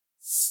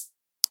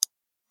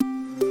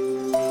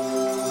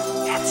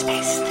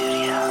Space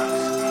Studios.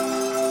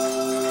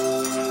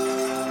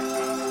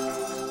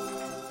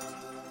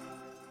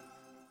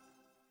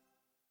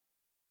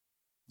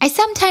 I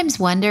sometimes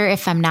wonder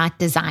if I'm not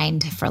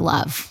designed for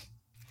love.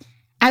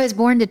 I was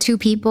born to two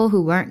people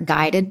who weren't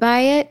guided by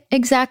it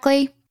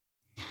exactly.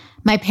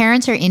 My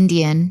parents are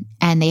Indian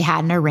and they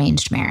had an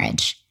arranged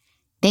marriage.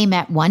 They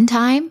met one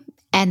time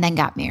and then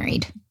got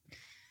married.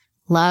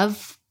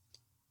 Love?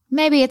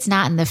 Maybe it's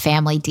not in the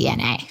family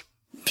DNA.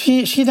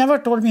 She never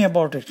told me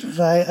about it.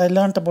 I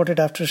learned about it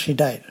after she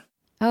died.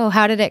 Oh,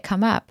 how did it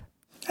come up?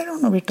 I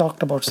don't know. We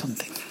talked about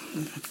something.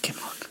 It came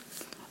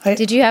out.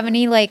 Did you have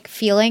any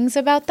feelings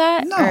about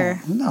that?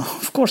 No,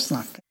 of course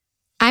not.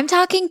 I'm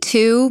talking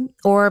to,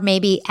 or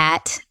maybe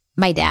at,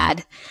 my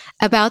dad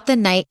about the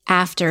night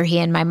after he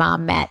and my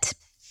mom met.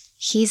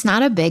 He's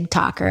not a big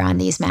talker on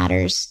these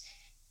matters.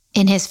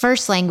 In his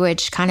first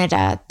language,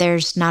 Kannada,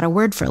 there's not a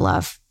word for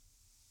love.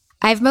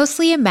 I've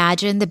mostly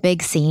imagined the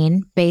big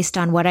scene based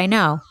on what I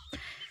know.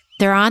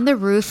 They're on the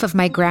roof of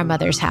my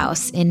grandmother's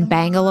house in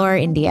Bangalore,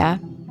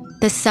 India.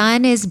 The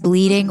sun is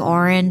bleeding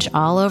orange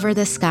all over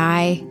the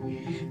sky.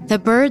 The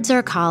birds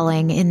are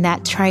calling in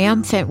that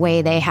triumphant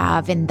way they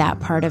have in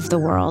that part of the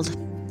world.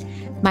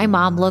 My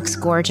mom looks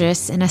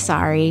gorgeous in a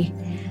sari.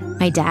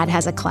 My dad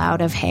has a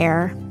cloud of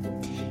hair.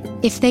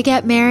 If they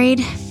get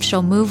married,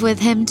 she'll move with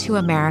him to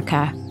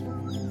America.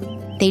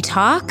 They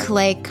talk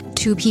like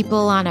two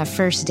people on a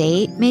first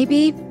date,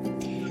 maybe.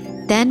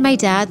 Then my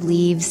dad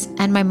leaves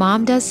and my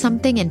mom does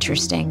something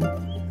interesting.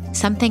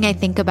 Something I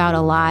think about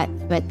a lot,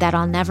 but that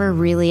I'll never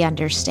really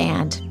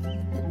understand.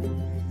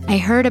 I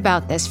heard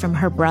about this from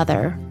her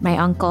brother, my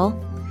uncle.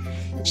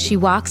 She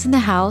walks in the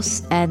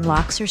house and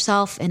locks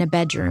herself in a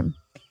bedroom.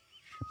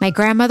 My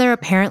grandmother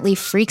apparently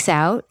freaks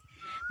out.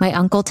 My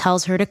uncle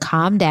tells her to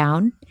calm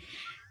down,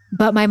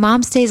 but my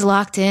mom stays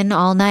locked in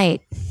all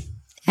night.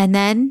 And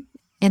then,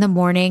 in the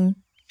morning,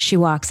 she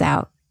walks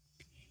out.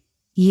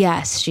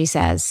 Yes, she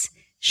says,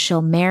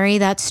 she'll marry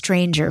that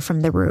stranger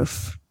from the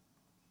roof.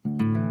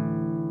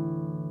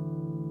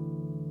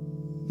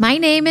 My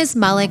name is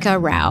Mallika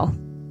Rao.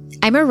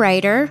 I'm a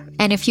writer,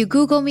 and if you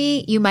Google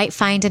me, you might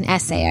find an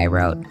essay I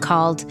wrote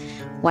called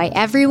Why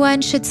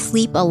Everyone Should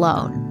Sleep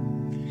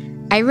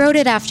Alone. I wrote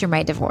it after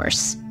my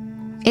divorce.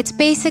 It's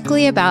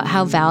basically about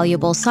how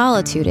valuable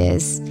solitude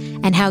is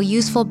and how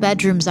useful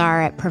bedrooms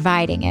are at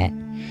providing it.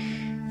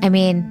 I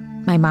mean,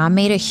 my mom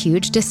made a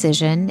huge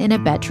decision in a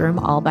bedroom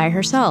all by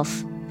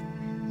herself.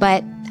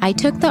 But I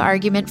took the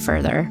argument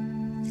further.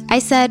 I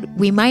said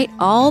we might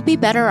all be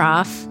better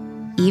off,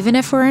 even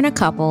if we're in a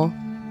couple,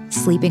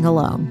 sleeping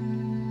alone.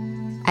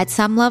 At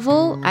some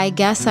level, I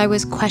guess I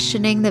was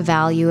questioning the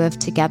value of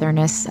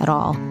togetherness at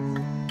all.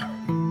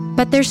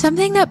 But there's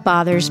something that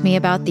bothers me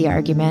about the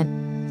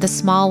argument, the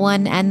small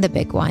one and the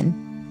big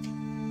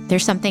one.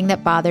 There's something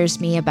that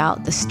bothers me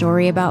about the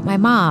story about my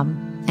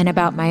mom and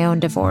about my own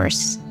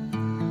divorce.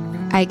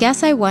 I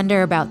guess I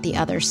wonder about the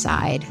other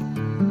side,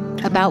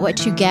 about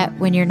what you get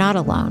when you're not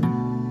alone.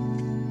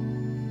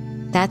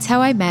 That's how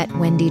I met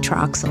Wendy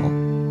Troxel.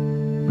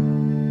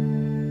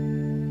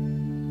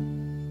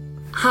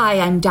 Hi,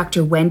 I'm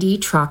Dr. Wendy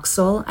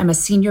Troxel. I'm a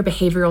senior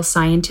behavioral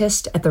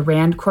scientist at the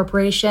RAND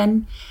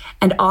Corporation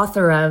and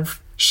author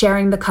of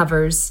Sharing the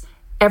Covers,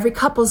 Every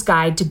Couple's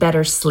Guide to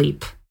Better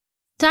Sleep.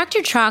 Dr.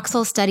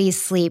 Troxel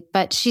studies sleep,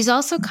 but she's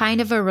also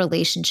kind of a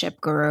relationship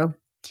guru.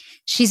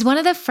 She's one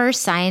of the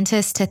first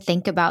scientists to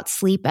think about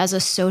sleep as a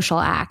social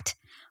act,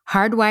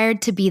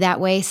 hardwired to be that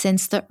way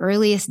since the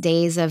earliest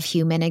days of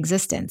human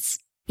existence.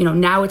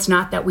 Now it's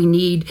not that we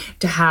need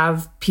to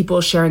have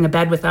people sharing a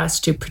bed with us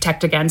to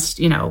protect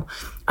against,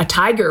 a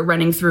tiger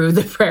running through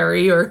the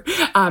prairie,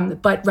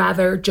 but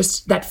rather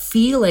just that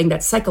feeling,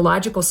 that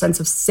psychological sense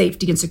of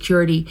safety and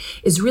security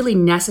is really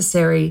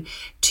necessary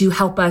to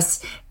help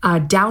us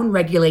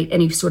downregulate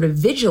any sort of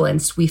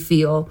vigilance we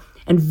feel.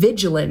 And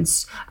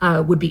vigilance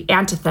would be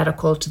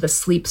antithetical to the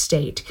sleep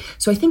state.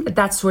 So I think that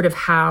that's sort of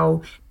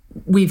how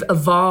we've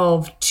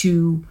evolved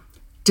to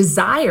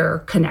desire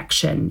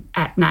connection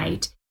at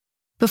night.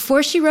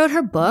 Before she wrote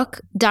her book,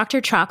 Dr.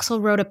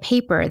 Troxel wrote a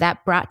paper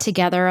that brought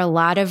together a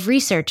lot of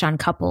research on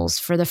couples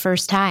for the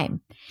first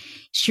time.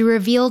 She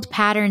revealed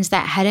patterns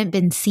that hadn't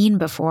been seen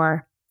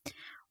before.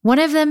 One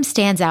of them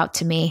stands out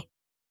to me.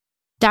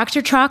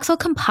 Dr. Troxel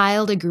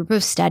compiled a group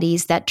of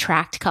studies that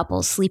tracked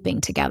couples sleeping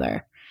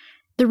together.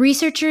 The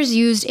researchers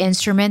used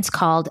instruments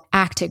called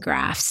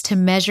actigraphs to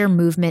measure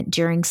movement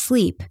during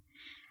sleep.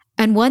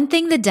 And one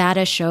thing the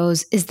data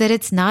shows is that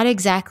it's not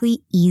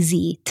exactly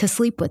easy to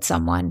sleep with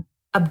someone.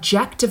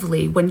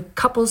 Objectively, when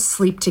couples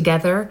sleep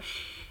together,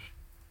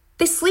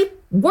 they sleep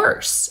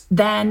worse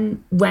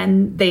than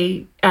when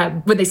they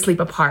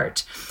sleep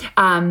apart.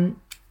 And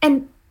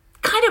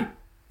kind of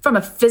from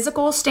a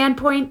physical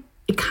standpoint,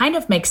 it kind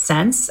of makes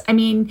sense. I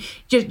mean,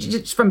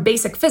 just from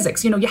basic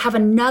physics, you have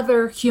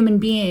another human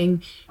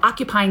being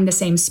occupying the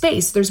same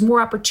space. There's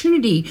more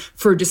opportunity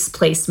for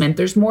displacement.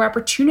 There's more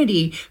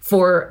opportunity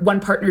for one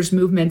partner's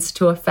movements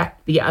to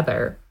affect the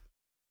other.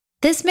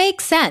 This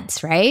makes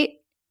sense, right?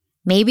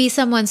 Maybe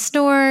someone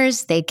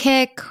snores, they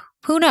kick,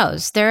 Who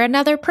knows? They're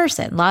another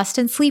person lost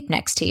in sleep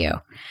next to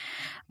you.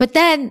 But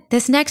then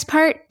this next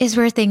part is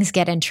where things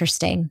get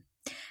interesting.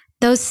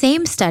 Those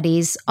same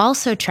studies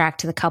also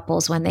tracked the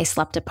couples when they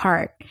slept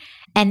apart.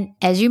 And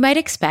as you might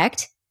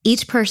expect,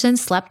 each person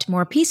slept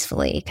more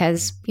peacefully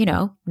because,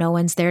 no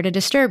one's there to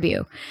disturb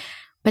you.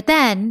 But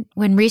then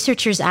when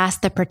researchers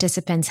asked the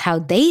participants how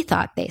they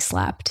thought they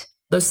slept,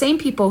 those same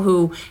people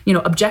who,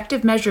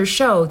 objective measures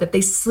show that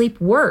they sleep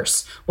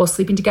worse while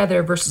sleeping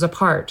together versus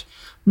apart,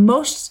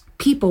 most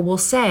people will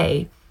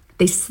say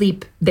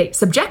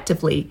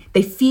subjectively,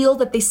 they feel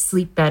that they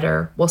sleep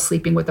better while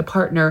sleeping with a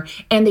partner,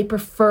 and they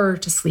prefer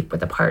to sleep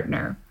with a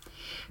partner.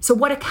 So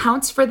what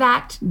accounts for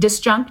that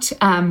disjunct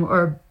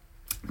or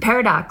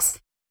paradox?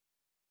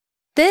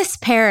 This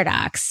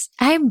paradox,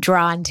 I'm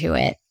drawn to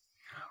it.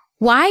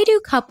 Why do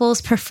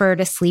couples prefer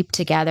to sleep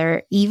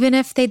together even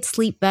if they'd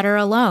sleep better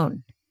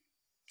alone?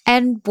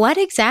 And what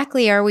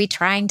exactly are we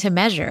trying to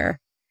measure?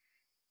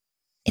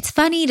 It's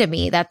funny to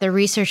me that the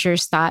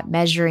researchers thought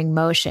measuring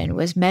motion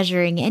was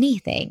measuring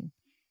anything,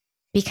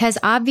 because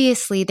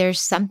obviously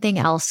there's something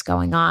else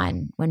going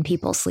on when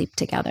people sleep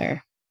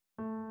together.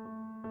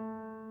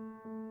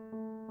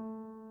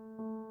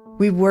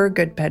 We were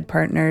good bed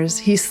partners.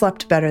 He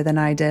slept better than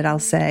I did, I'll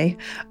say.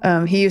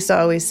 He used to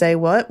always say,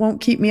 well, it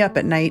won't keep me up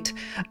at night.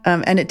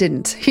 And it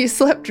didn't. He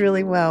slept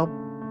really well.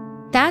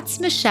 That's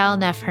Michelle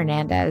Neff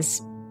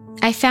Hernandez.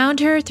 I found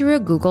her through a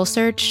Google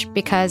search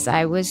because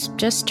I was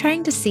just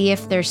trying to see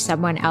if there's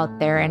someone out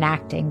there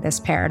enacting this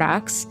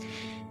paradox.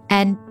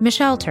 And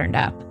Michelle turned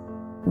up.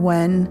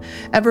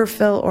 Whenever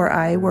Phil or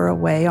I were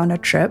away on a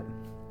trip,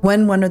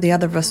 when one or the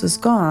other of us was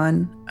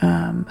gone,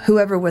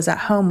 whoever was at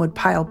home would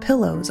pile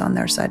pillows on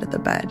their side of the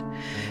bed.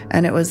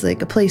 And it was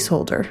like a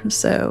placeholder.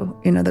 So,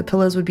 the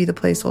pillows would be the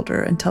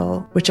placeholder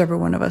until whichever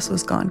one of us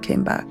was gone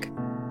came back.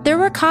 There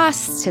were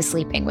costs to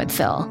sleeping with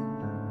Phil.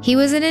 He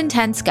was an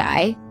intense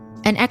guy,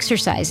 an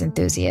exercise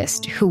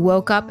enthusiast who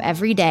woke up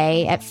every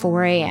day at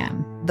 4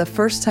 a.m. The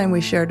first time we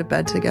shared a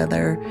bed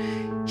together,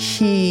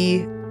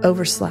 he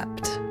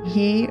overslept.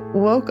 He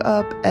woke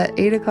up at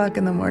 8 o'clock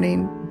in the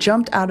morning,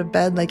 jumped out of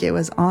bed like it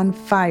was on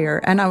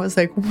fire. And I was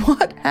like,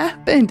 what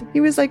happened? He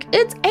was like,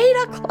 it's 8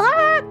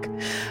 o'clock.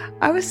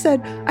 I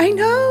said, I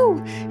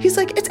know. He's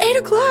like, it's 8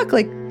 o'clock.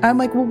 I'm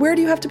like, well, where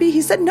do you have to be?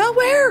 He said,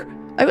 nowhere.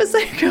 I was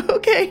like,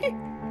 okay.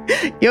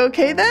 You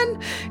okay then?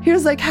 He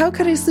was like, how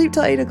could I sleep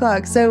till 8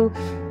 o'clock? So,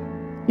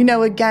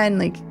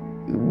 again,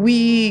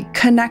 we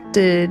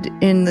connected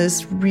in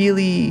this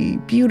really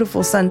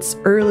beautiful sense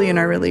early in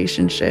our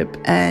relationship.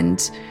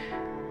 And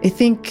I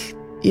think,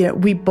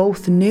 we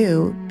both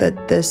knew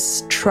that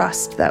this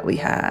trust that we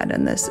had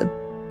and this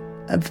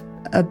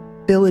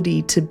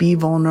ability to be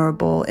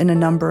vulnerable in a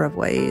number of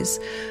ways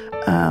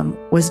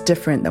was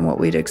different than what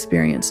we'd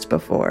experienced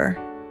before.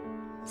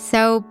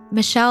 So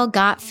Michelle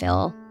got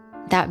Phil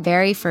that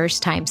very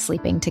first time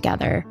sleeping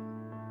together.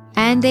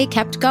 And they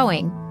kept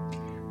going.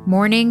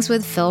 Mornings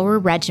with Phil were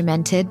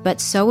regimented, but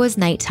so was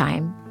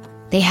nighttime.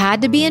 They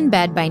had to be in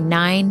bed by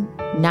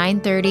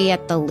 9:30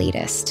 at the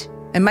latest.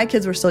 And my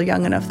kids were still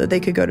young enough that they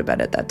could go to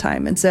bed at that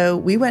time. And so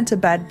we went to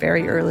bed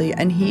very early,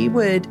 and he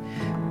would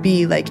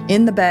be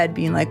in the bed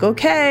being like,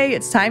 okay,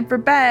 it's time for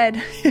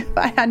bed. If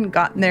I hadn't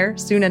gotten there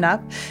soon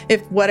enough,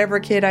 if whatever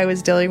kid I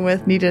was dealing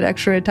with needed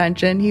extra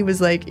attention, he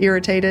was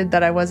irritated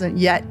that I wasn't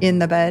yet in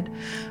the bed.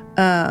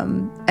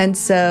 And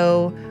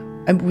so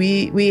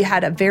we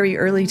had a very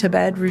early to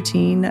bed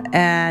routine,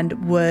 and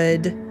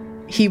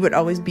he would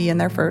always be in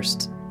there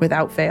first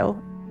without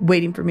fail,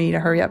 waiting for me to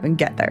hurry up and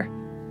get there.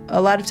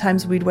 A lot of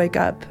times we'd wake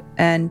up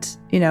and,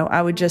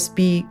 I would just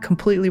be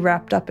completely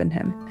wrapped up in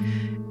him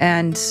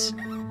and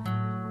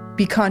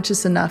be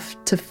conscious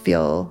enough to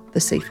feel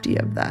the safety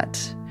of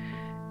that.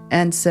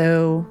 And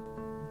so,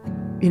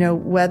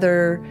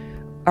 whether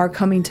our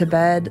coming to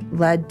bed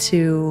led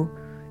to,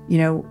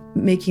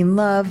 making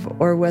love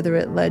or whether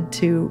it led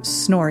to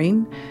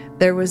snoring,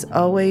 there was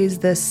always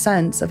this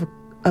sense of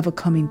a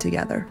coming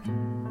together.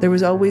 There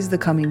was always the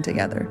coming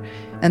together.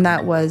 And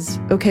that was,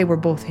 okay, we're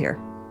both here.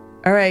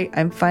 All right,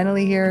 I'm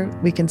finally here.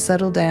 We can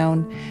settle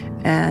down.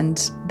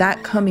 And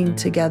that coming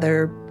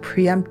together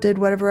preempted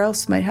whatever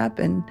else might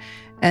happen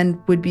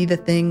and would be the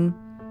thing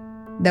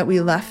that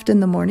we left in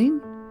the morning,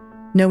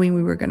 knowing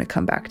we were going to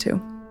come back to.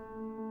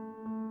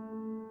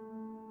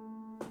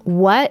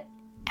 What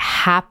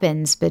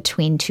happens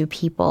between two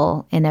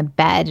people in a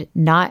bed?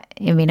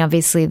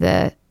 Obviously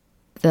the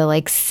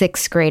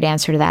sixth grade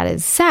answer to that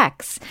is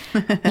sex.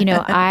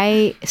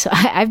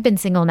 I've been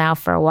single now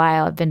for a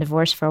while. I've been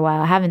divorced for a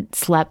while. I haven't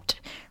slept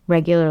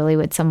regularly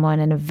with someone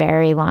in a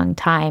very long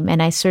time.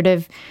 And I sort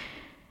of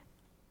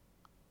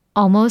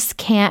almost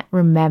can't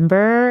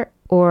remember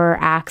or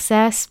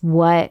access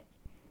what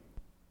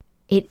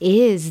it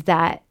is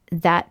that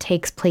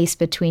takes place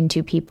between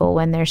two people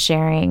when they're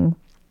sharing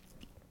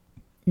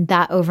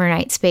that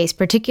overnight space,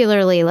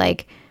 particularly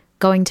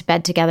going to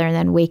bed together and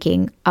then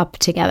waking up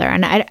together.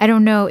 And I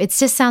don't know, it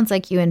just sounds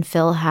like you and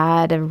Phil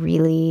had a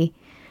really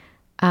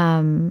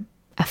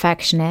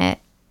affectionate,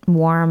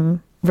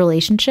 warm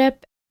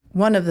relationship.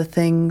 one of the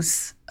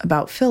things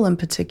about Phil in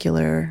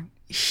particular,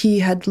 he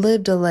had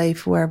lived a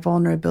life where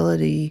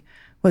vulnerability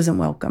wasn't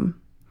welcome.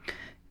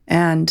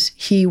 And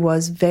he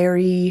was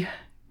very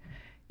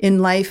in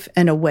life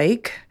and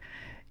awake.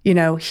 You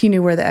know, he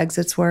knew where the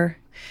exits were.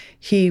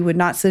 He would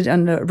not sit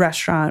in a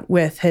restaurant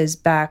with his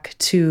back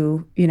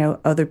to, you know,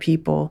 other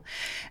people.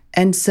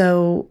 And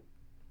so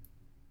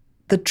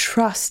the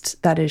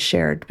trust that is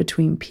shared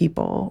between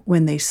people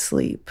when they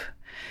sleep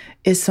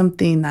is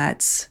something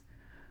that's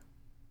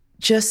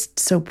just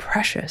so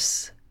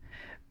precious,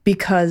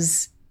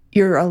 because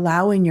you're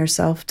allowing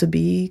yourself to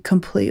be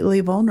completely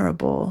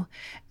vulnerable.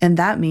 And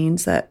that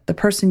means that the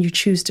person you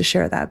choose to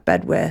share that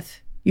bed with,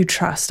 you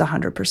trust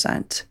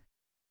 100%.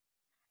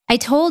 I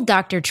told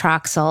Dr.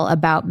 Troxel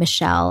about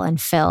Michelle and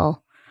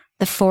Phil,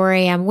 the 4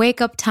 a.m.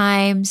 wake-up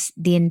times,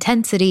 the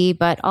intensity,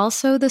 but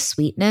also the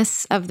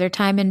sweetness of their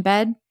time in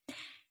bed,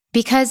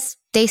 because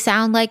they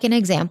sound like an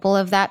example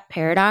of that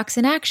paradox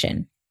in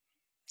action.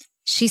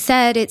 She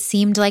said it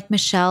seemed like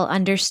Michelle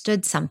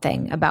understood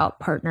something about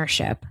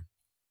partnership.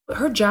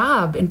 Her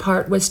job, in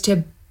part, was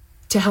to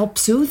help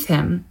soothe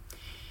him.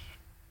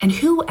 And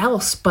who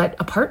else but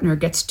a partner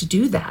gets to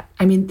do that?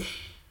 I mean,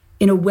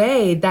 in a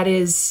way, that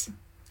is,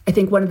 I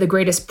think, one of the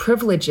greatest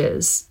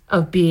privileges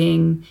of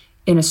being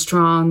in a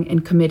strong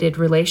and committed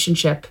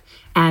relationship.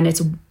 And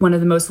it's one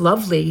of the most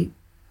lovely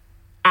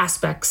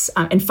aspects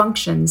and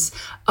functions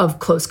of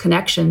close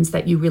connections,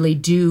 that you really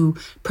do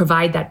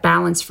provide that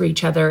balance for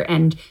each other.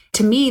 And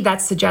to me,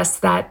 that suggests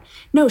that,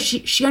 no,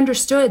 she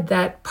understood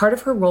that part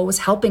of her role was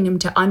helping him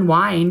to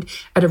unwind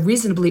at a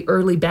reasonably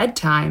early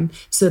bedtime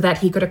so that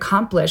he could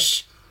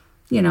accomplish,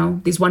 you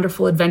know, these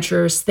wonderful,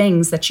 adventurous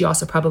things that she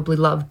also probably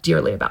loved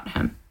dearly about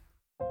him.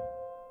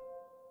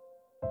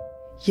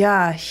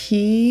 Yeah,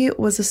 he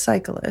was a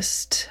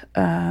cyclist,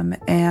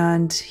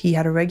 and he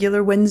had a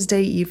regular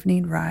Wednesday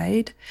evening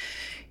ride.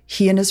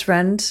 He and his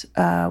friend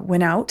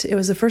went out. It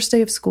was the first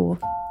day of school.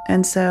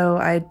 And so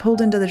I had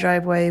pulled into the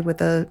driveway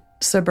with a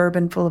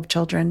Suburban full of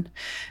children,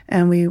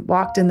 and we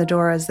walked in the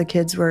door as the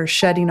kids were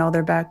shedding all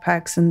their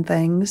backpacks and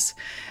things.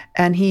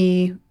 And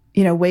he,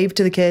 you know, waved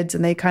to the kids,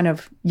 and they kind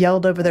of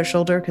yelled over their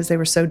shoulder because they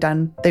were so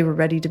done. They were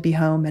ready to be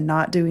home and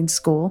not doing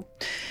school.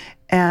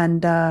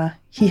 And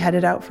he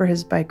headed out for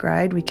his bike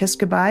ride. We kissed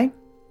goodbye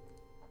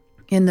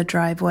in the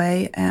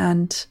driveway,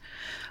 and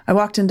I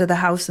walked into the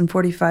house, and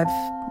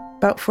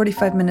about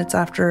 45 minutes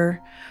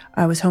after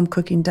I was home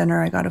cooking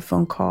dinner, I got a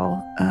phone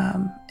call,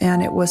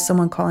 and it was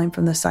someone calling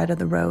from the side of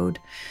the road.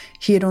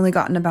 He had only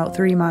gotten about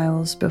 3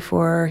 miles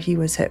before he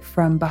was hit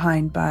from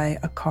behind by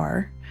a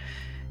car.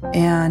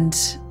 And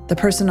the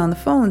person on the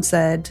phone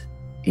said,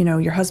 you know,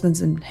 your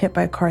husband's been hit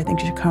by a car. I think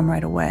you should come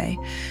right away.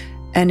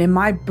 And in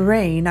my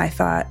brain, I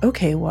thought,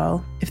 okay,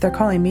 well, if they're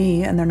calling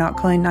me and they're not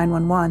calling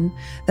 911,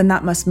 then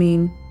that must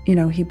mean, you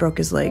know, he broke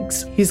his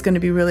legs. He's going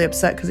to be really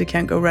upset because he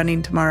can't go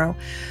running tomorrow.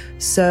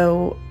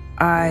 So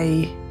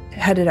I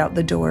headed out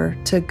the door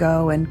to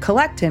go and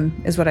collect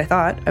him, is what I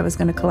thought. I was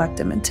going to collect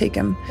him and take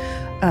him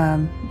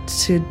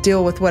to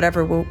deal with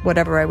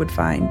whatever I would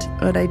find.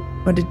 What I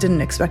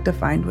didn't expect to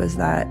find was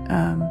that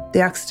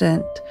the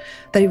accident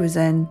that he was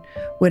in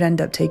would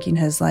end up taking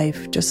his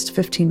life just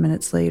 15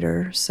 minutes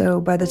later. So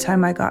by the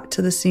time I got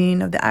to the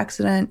scene of the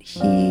accident,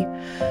 he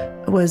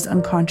was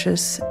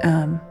unconscious.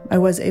 I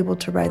was able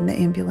to ride in the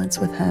ambulance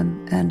with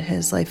him, and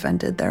his life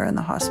ended there in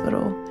the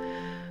hospital.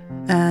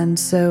 And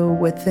so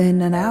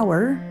within an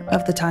hour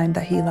of the time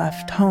that he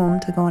left home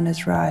to go on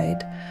his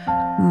ride,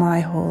 my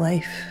whole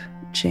life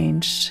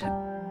changed.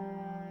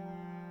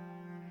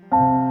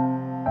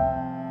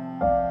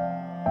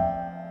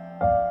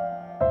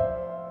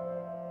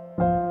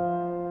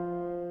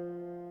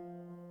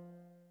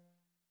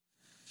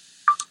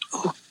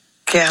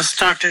 Okay, I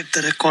started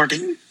the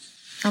recording.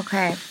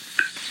 Okay.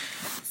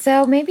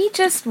 So maybe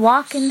just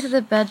walk into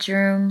the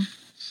bedroom.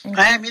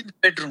 I am in the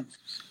bedroom.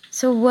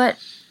 So what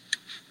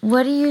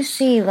do you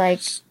see?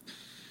 Like,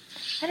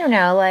 I don't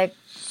know, like,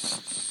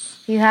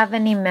 do you have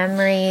any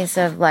memories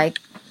of, like,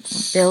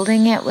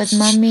 building it with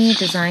Mommy,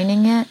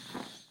 designing it?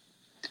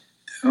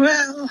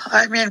 Well,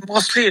 I mean,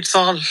 mostly it's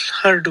all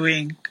her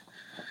doing.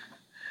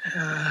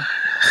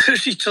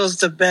 She chose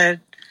the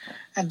bed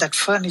and that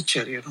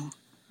furniture, you know.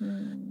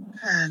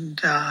 And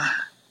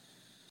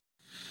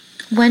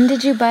when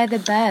did you buy the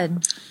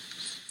bed?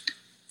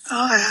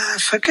 I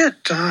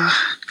forget. A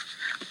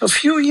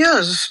few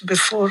years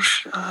before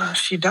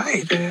she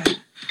died. Maybe.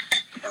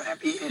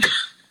 Let me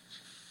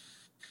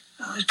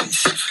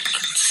see if I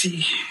can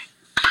see.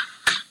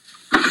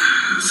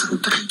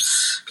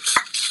 Sometimes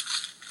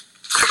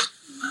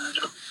I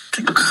don't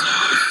think so.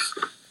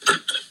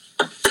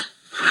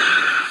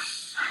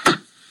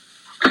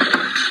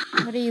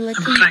 What are you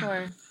looking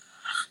for?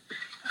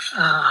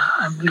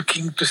 I'm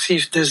looking to see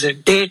if there's a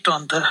date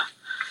on the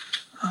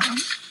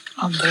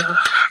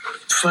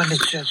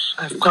furniture.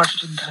 I've got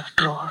it in the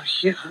drawer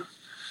here.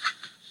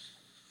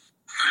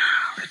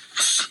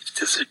 Let's see if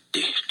there's a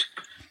date.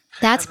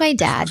 That's my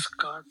dad.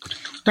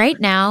 Right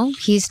now,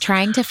 he's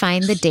trying to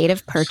find the date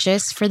of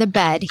purchase for the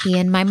bed he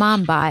and my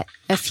mom bought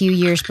a few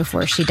years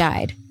before she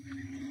died.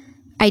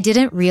 I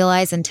didn't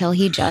realize until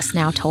he just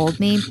now told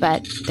me,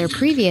 but their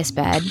previous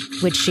bed,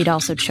 which she'd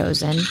also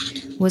chosen,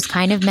 was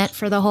kind of meant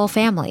for the whole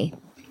family.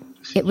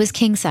 It was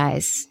king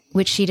size,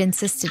 which she'd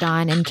insisted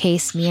on in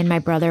case me and my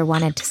brother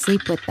wanted to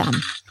sleep with them.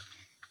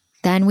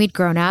 Then we'd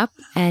grown up,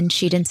 and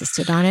she'd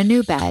insisted on a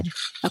new bed,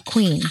 a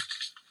queen.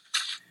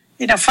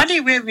 In a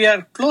funny way, we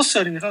are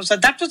closer, so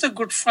that was a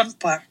good fun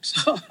part.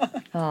 So.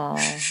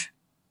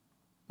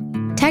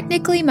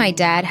 Technically, my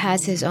dad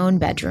has his own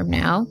bedroom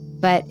now,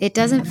 but it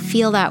doesn't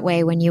feel that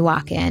way when you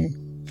walk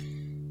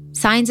in.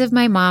 Signs of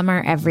my mom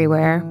are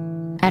everywhere,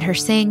 at her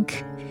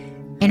sink,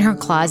 in her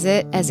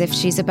closet as if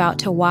she's about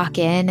to walk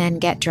in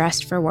and get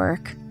dressed for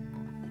work.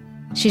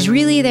 She's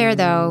really there,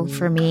 though,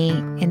 for me,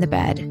 in the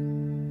bed.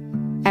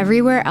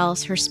 Everywhere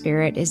else, her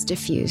spirit is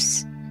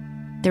diffuse,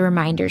 the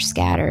reminders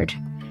scattered.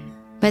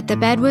 But the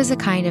bed was a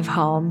kind of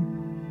home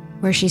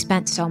where she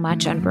spent so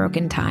much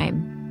unbroken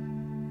time.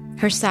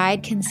 Her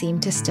side can seem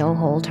to still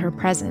hold her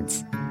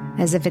presence,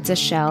 as if it's a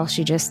shell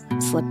she just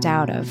slipped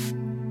out of.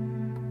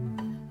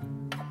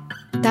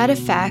 That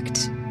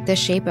effect, the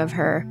shape of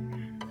her,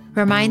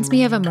 reminds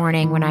me of a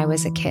morning when I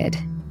was a kid.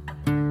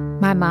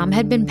 My mom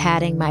had been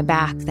patting my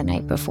back the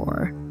night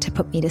before to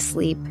put me to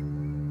sleep.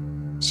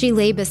 She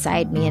lay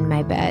beside me in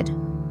my bed.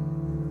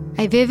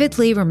 I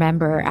vividly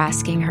remember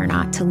asking her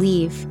not to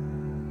leave.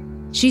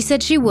 She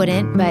said she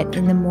wouldn't, but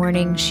in the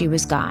morning she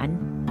was gone.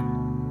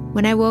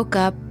 When I woke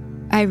up,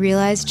 I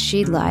realized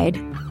she'd lied,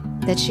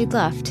 that she'd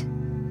left.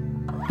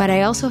 But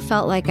I also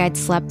felt like I'd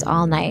slept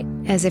all night,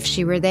 as if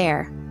she were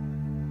there.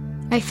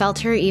 I felt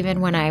her even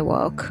when I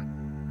woke.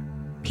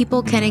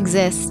 People can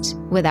exist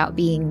without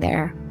being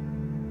there.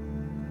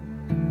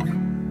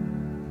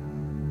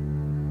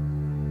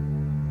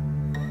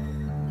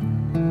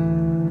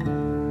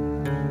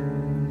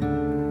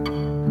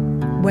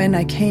 When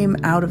I came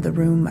out of the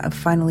room of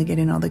finally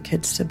getting all the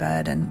kids to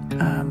bed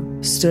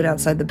and stood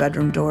outside the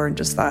bedroom door and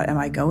just thought, am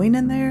I going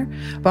in there?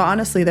 But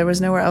honestly, there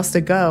was nowhere else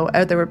to go.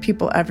 There were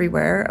people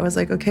everywhere. I was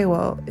like, okay,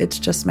 well, it's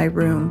just my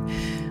room.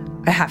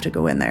 I have to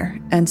go in there.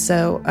 And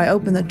so I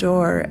opened the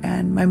door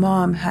and my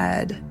mom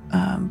had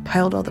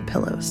piled all the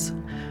pillows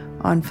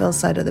on Phil's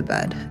side of the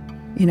bed.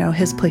 You know,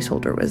 his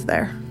placeholder was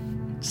there.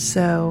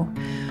 So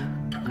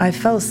I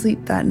fell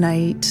asleep that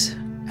night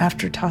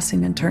after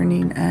tossing and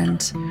turning,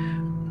 and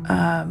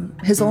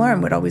his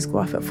alarm would always go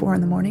off at 4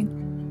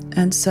 a.m.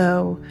 And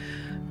so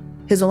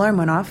his alarm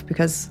went off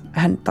because I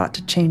hadn't thought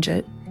to change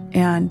it.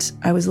 And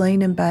I was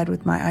laying in bed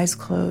with my eyes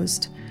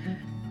closed,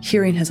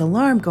 hearing his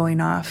alarm going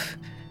off.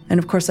 And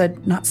of course,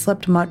 I'd not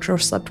slept much or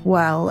slept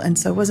well, and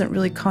so I wasn't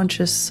really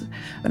conscious.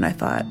 And I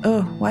thought,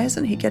 oh, why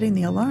isn't he getting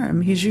the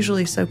alarm? He's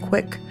usually so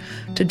quick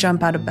to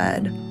jump out of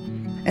bed.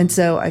 And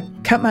so I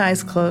kept my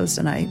eyes closed,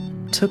 and I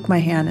took my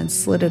hand and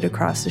slid it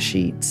across the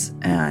sheets.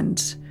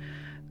 And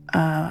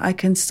I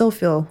can still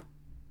feel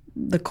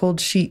the cold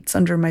sheets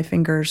under my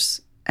fingers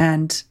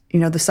and, you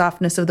know, the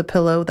softness of the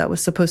pillow that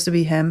was supposed to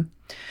be him.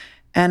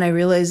 And I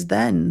realized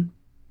then,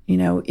 you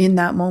know, in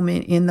that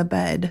moment in the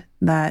bed,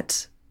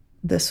 that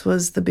this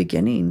was the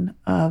beginning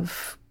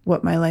of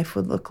what my life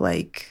would look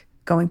like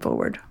going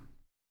forward.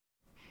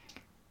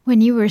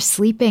 When you were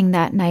sleeping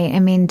that night,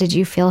 I mean, did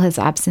you feel his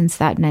absence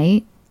that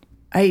night?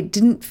 I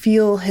didn't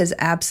feel his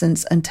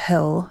absence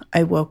until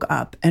I woke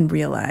up and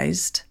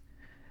realized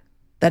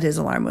that his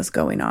alarm was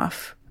going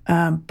off.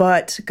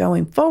 But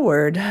going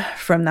forward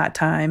from that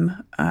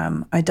time,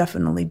 I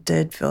definitely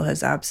did feel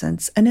his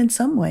absence. And in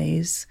some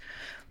ways,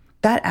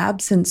 that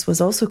absence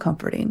was also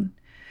comforting,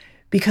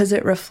 because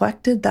it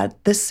reflected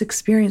that this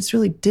experience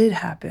really did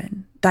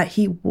happen, that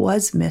he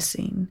was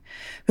missing.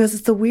 Because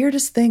it's the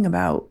weirdest thing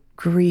about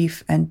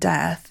grief and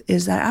death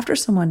is that after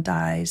someone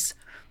dies,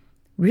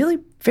 really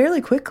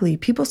fairly quickly,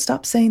 people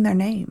stop saying their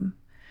name.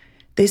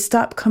 They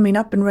stop coming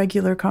up in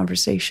regular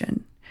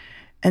conversation.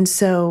 And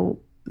so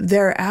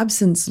their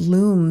absence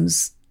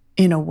looms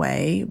in a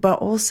way, but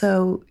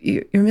also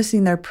you're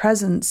missing their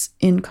presence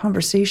in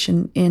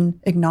conversation, in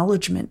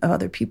acknowledgement of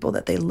other people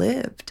that they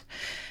lived.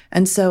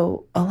 And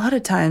so a lot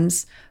of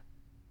times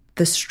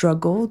the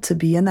struggle to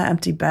be in that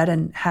empty bed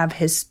and have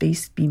his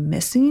space be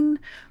missing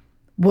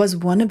was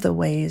one of the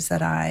ways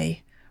that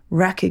I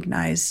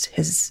recognized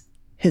his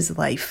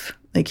life,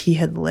 like he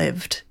had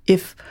lived.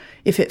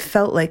 If it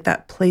felt like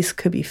that place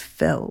could be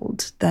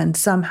filled, then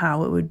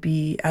somehow it would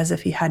be as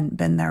if he hadn't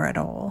been there at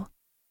all.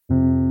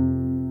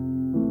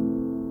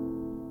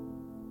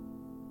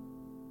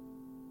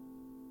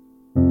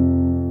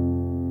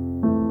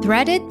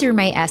 Threaded through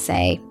my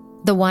essay,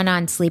 the one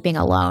on sleeping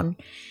alone,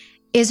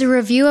 is a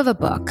review of a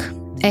book,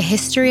 A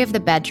History of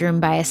the Bedroom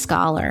by a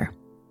Scholar.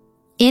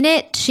 In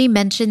it, she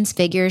mentions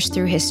figures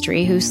through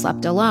history who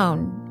slept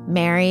alone,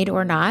 married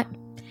or not.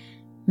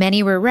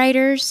 Many were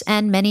writers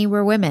and many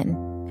were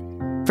women.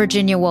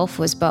 Virginia Woolf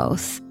was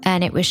both,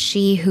 and it was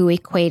she who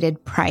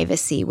equated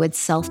privacy with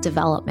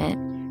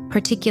self-development,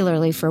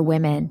 particularly for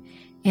women,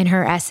 in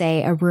her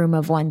essay, A Room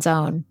of One's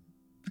Own.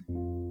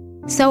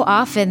 So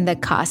often, the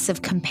costs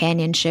of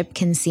companionship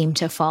can seem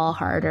to fall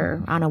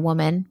harder on a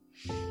woman.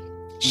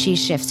 She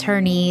shifts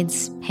her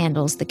needs,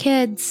 handles the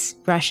kids,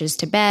 rushes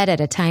to bed at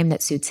a time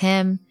that suits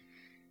him.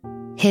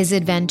 His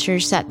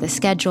adventures set the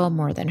schedule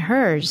more than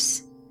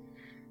hers.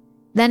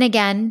 Then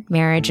again,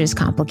 marriage is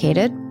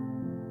complicated.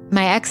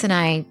 My ex and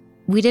I,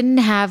 we didn't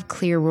have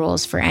clear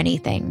rules for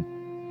anything.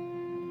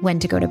 When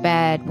to go to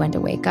bed, when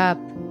to wake up.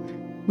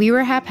 We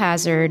were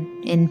haphazard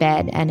in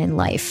bed and in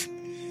life.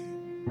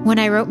 When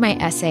I wrote my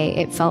essay,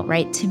 it felt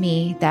right to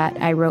me that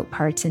I wrote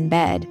parts in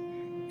bed,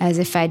 as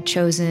if I'd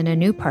chosen a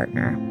new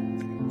partner.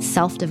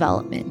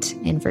 Self-development,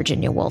 in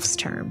Virginia Woolf's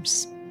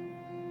terms.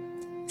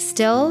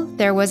 Still,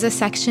 there was a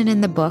section in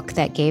the book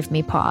that gave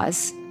me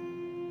pause.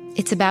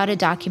 It's about a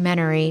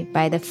documentary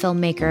by the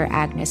filmmaker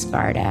Agnes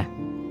Varda,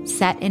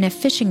 set in a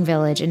fishing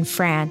village in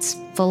France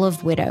full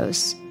of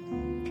widows.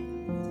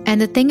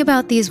 And the thing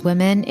about these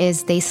women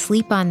is they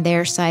sleep on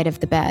their side of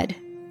the bed,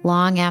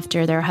 long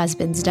after their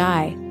husbands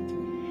die.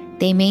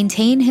 They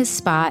maintain his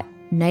spot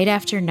night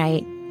after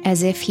night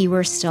as if he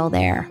were still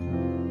there.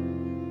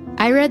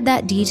 I read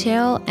that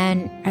detail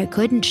and I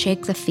couldn't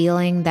shake the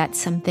feeling that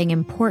something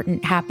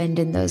important happened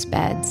in those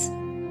beds,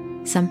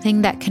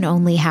 something that can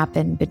only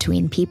happen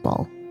between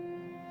people.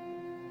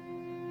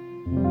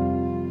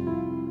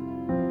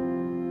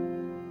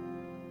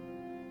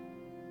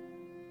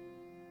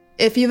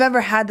 If you've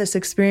ever had this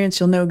experience,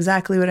 you'll know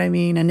exactly what I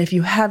mean. And if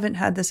you haven't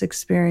had this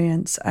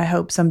experience, I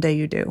hope someday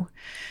you do.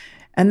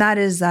 And that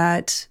is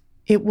that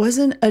it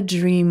wasn't a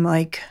dream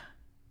like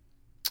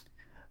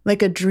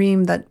a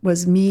dream that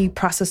was me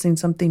processing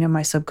something in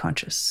my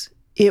subconscious.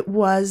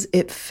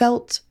 It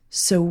felt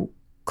so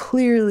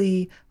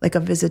clearly like a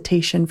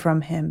visitation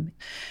from him.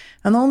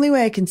 And the only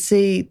way I can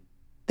say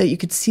that you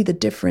could see the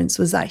difference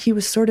was that he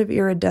was sort of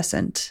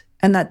iridescent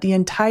and that the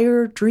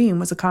entire dream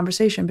was a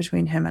conversation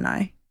between him and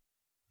I.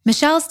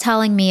 Michelle's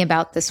telling me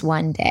about this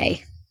one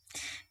day.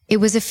 It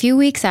was a few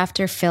weeks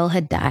after Phil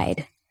had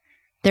died.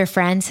 Their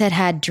friends had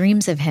had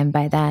dreams of him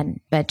by then,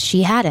 but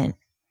she hadn't.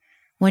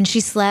 When she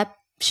slept,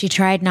 she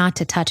tried not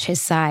to touch his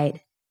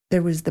side.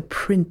 There was the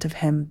print of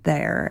him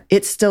there.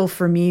 It still,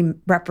 for me,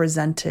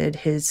 represented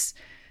his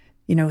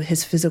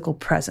physical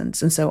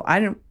presence. And so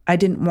I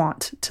didn't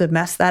want to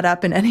mess that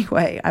up in any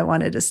way. I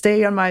wanted to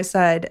stay on my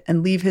side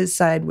and leave his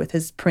side with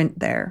his print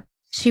there.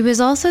 She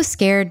was also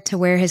scared to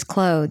wear his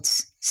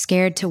clothes,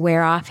 scared to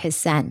wear off his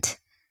scent.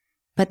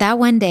 But that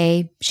one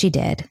day, she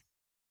did.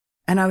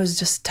 And I was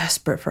just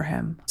desperate for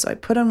him. So I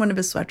put on one of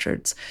his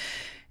sweatshirts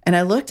and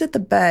I looked at the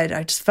bed.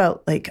 I just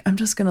felt like I'm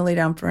just going to lay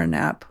down for a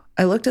nap.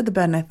 I looked at the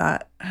bed and I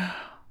thought,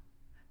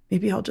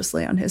 maybe I'll just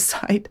lay on his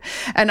side.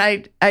 And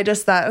I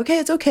just thought, okay,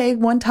 it's okay.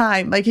 One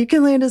time, like you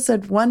can lay on his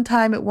side one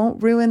time. It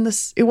won't ruin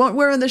this. It won't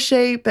ruin the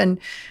shape. And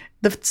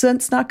the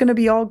scent's not going to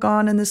be all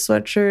gone in this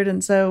sweatshirt.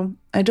 And so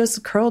I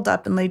just curled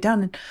up and laid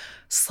down and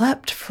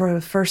slept for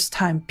the first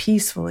time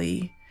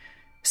peacefully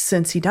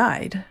since he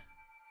died.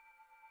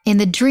 In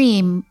the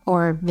dream,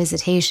 or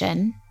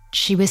visitation,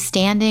 she was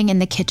standing in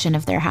the kitchen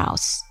of their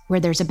house, where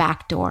there's a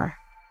back door.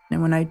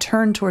 And when I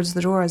turned towards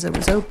the door as it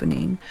was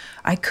opening,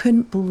 I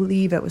couldn't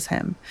believe it was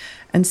him.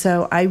 And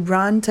so I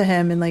run to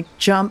him and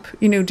jump,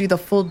 do the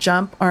full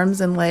jump,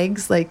 arms and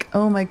legs,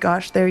 oh my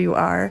gosh, there you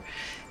are.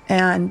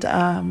 And,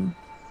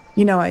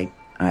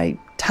 I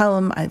tell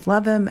him I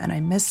love him and I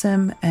miss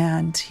him.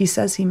 And he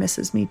says he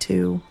misses me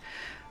too,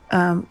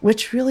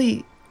 which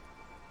really,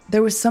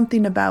 there was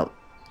something about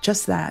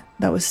just that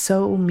was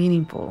so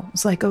meaningful.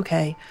 It's like,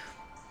 okay,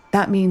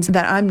 that means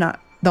that I'm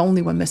not the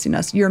only one missing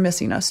us. You're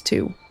missing us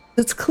too.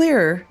 It's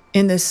clear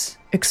in this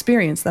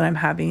experience that I'm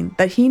having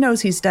that he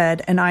knows he's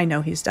dead and I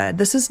know he's dead.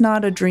 This is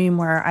not a dream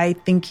where I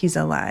think he's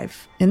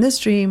alive. In this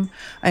dream,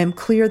 I am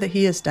clear that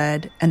he is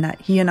dead and that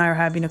he and I are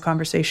having a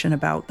conversation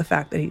about the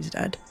fact that he's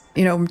dead.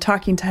 I'm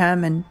talking to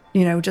him and,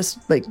 just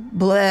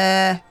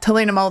blah,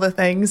 telling him all the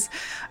things.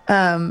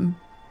 And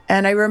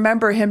I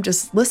remember him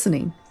just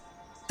listening.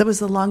 That was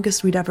the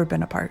longest we'd ever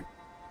been apart.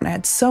 And I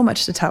had so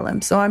much to tell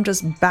him. So I'm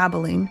just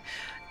babbling.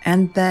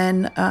 And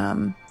then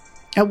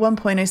at one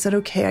point I said,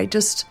 okay, I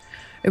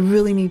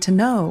really need to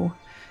know,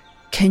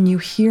 can you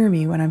hear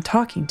me when I'm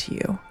talking to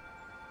you?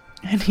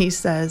 And he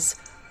says,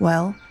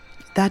 well,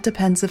 that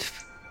depends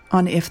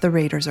on if the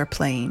Raiders are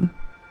playing.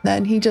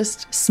 Then he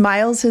just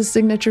smiles his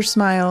signature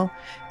smile,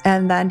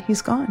 and then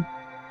he's gone.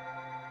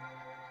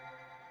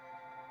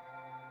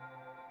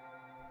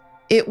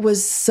 It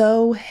was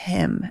so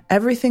him.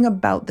 Everything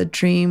about the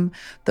dream,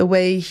 the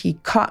way he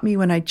caught me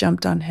when I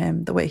jumped on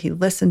him, the way he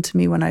listened to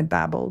me when I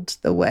babbled,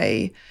 the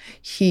way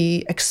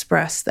he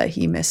expressed that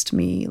he missed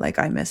me like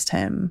I missed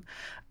him.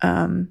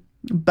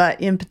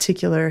 But in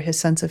particular, his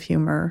sense of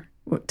humor.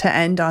 To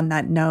end on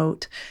that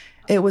note,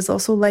 it was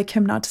also like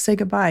him not to say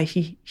goodbye.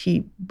 He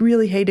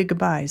really hated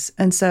goodbyes.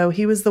 And so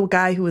he was the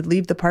guy who would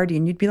leave the party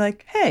and you'd be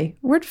like, hey,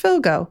 where'd Phil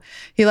go?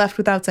 He left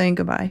without saying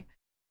goodbye.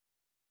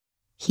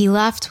 He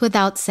left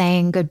without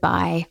saying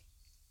goodbye.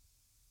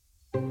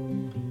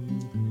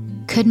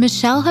 Could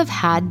Michelle have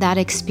had that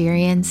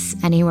experience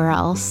anywhere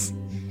else?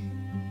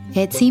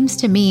 It seems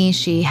to me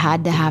she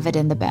had to have it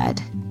in the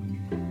bed.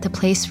 The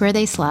place where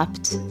they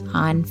slept,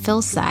 on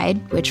Phil's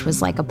side, which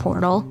was like a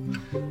portal.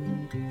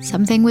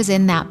 Something was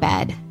in that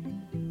bed.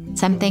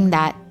 Something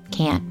that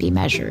can't be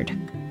measured.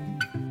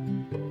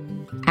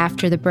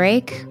 After the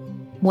break,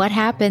 what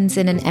happens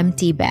in an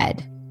empty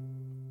bed?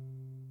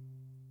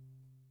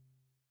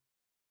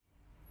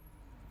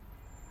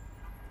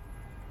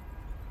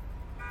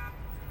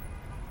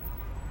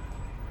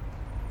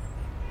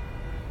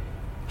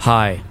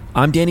 Hi,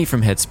 I'm Danny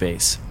from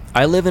Headspace.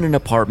 I live in an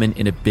apartment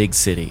in a big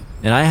city,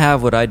 and I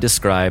have what I'd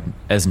describe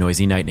as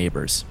noisy night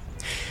neighbors.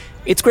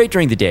 It's great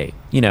during the day,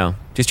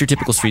 just your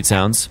typical street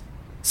sounds,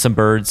 some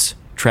birds,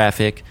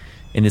 traffic,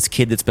 and this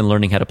kid that's been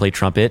learning how to play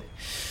trumpet.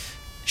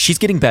 She's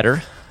getting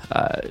better.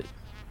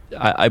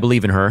 I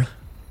believe in her.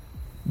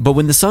 But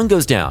when the sun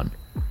goes down,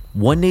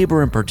 one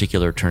neighbor in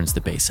particular turns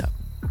the bass up.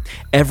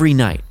 Every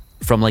night,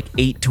 from like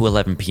 8 to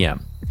 11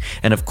 p.m.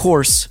 And of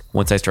course,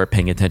 once I start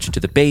paying attention to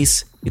the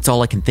bass, it's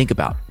all I can think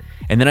about.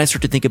 And then I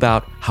start to think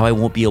about how I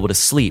won't be able to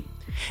sleep.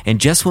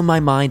 And just when my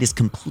mind is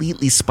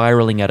completely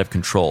spiraling out of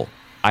control,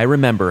 I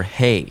remember,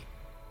 hey,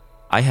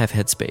 I have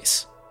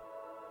Headspace.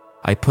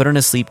 I put on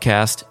a sleep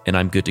cast and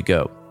I'm good to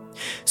go.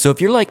 So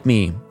if you're like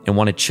me and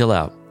want to chill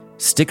out,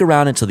 stick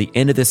around until the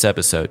end of this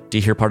episode to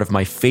hear part of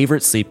my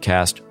favorite sleep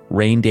cast,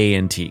 Rain Day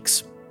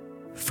Antiques.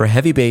 For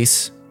heavy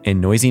bass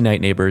and noisy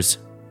night neighbors,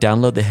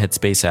 download the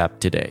Headspace app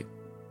today.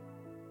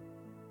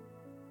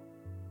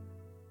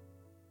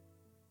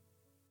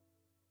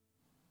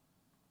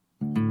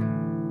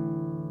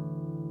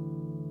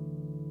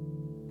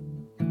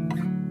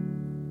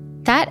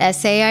 That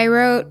essay I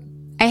wrote,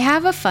 I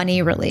have a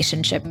funny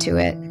relationship to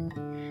it.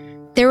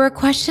 There were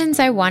questions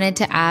I wanted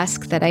to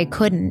ask that I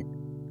couldn't,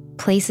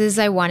 places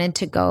I wanted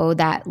to go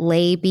that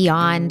lay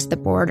beyond the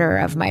border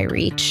of my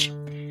reach.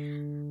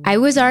 I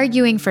was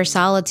arguing for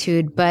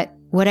solitude, but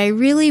what I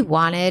really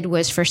wanted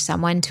was for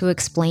someone to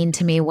explain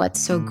to me what's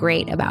so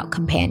great about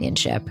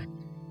companionship.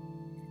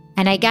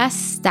 And I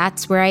guess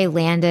that's where I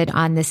landed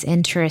on this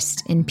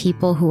interest in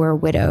people who are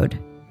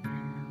widowed.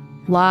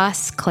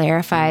 Loss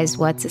clarifies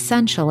what's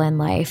essential in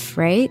life,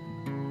 right?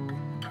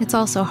 It's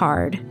also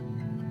hard.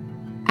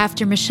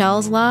 After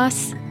Michelle's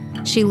loss,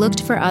 she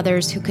looked for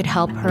others who could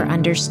help her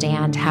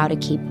understand how to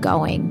keep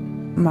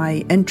going.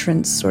 My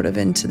entrance sort of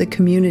into the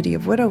community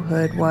of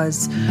widowhood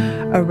was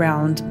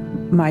around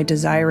my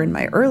desire in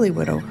my early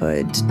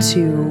widowhood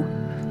to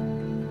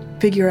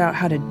figure out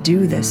how to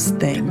do this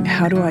thing.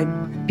 How do I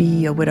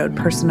be a widowed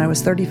person? I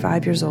was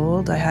 35 years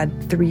old. I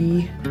had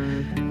 3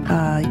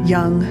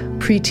 young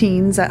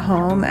preteens at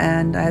home,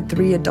 and I had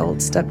 3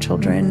 adult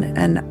stepchildren,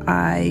 and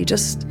I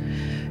just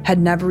had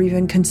never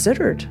even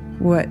considered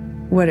what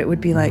it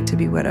would be like to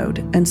be widowed.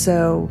 And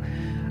so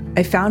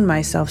I found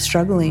myself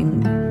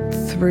struggling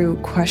through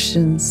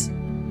questions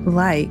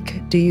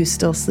like, do you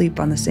still sleep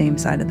on the same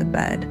side of the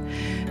bed?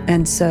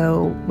 And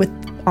so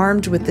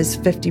armed with this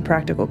 50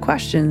 practical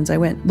questions, I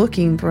went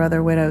looking for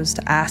other widows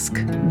to ask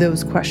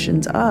those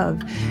questions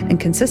of. And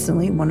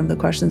consistently, one of the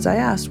questions I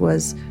asked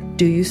was,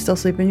 do you still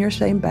sleep in your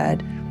same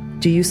bed?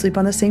 Do you sleep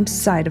on the same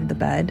side of the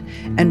bed?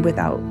 And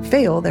without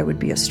fail, there would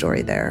be a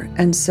story there.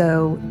 And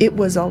so it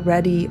was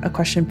already a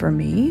question for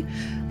me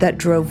that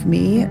drove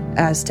me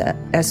as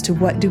to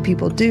what do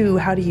people do?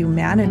 How do you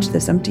manage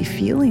this empty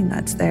feeling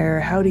that's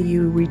there? How do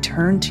you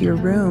return to your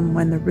room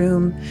when the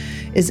room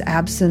is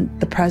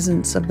absent the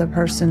presence of the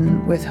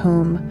person with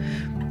whom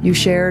you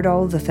shared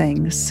all the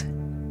things?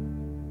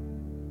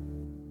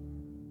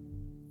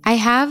 I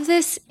have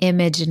this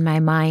image in my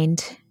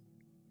mind.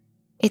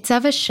 It's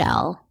of a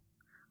shell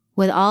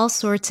with all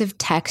sorts of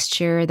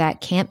texture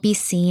that can't be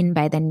seen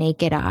by the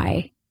naked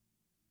eye.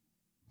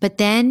 But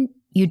then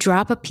you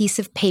drop a piece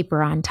of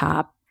paper on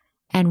top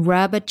and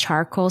rub a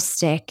charcoal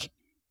stick,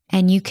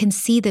 and you can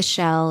see the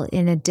shell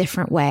in a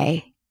different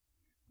way.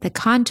 The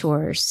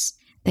contours,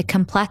 the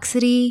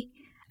complexity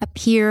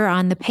appear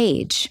on the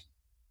page.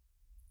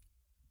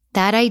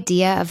 That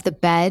idea of the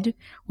bed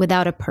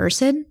without a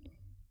person,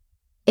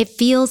 it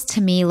feels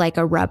to me like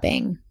a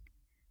rubbing.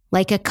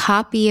 Like a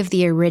copy of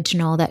the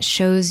original that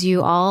shows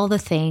you all the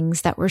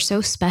things that were so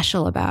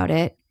special about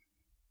it,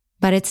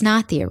 but it's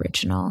not the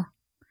original.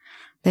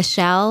 The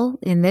shell,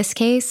 in this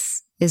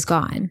case, is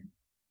gone.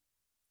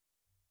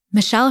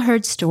 Michelle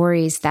heard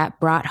stories that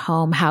brought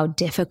home how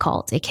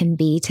difficult it can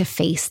be to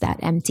face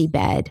that empty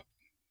bed,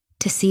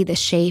 to see the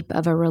shape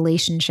of a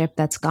relationship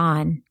that's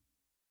gone.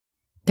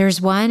 There's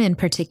one in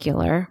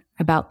particular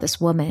about this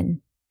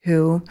woman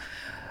who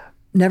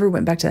never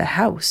went back to the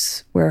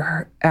house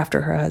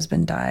after her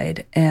husband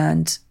died,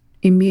 and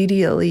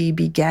immediately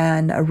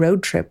began a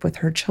road trip with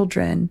her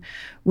children,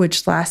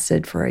 which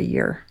lasted for a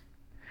year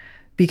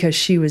because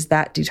she was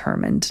that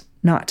determined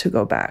not to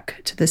go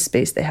back to the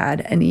space they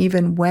had. And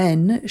even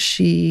when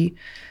she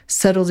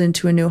settled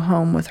into a new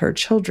home with her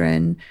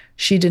children,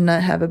 she did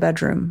not have a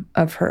bedroom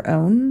of her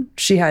own.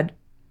 She had,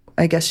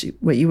 I guess,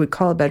 what you would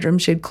call a bedroom.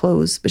 She had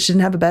clothes, but she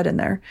didn't have a bed in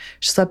there.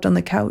 She slept on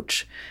the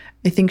couch.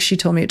 I think she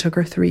told me it took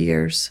her 3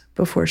 years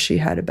before she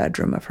had a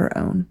bedroom of her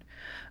own.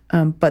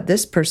 But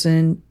this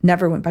person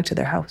never went back to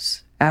their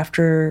house.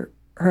 After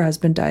her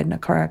husband died in a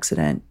car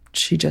accident,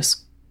 she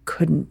just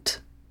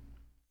couldn't.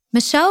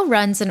 Michelle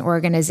runs an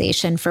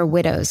organization for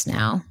widows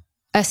now,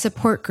 a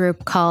support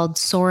group called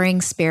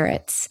Soaring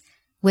Spirits,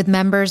 with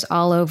members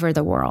all over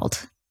the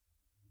world.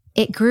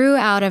 It grew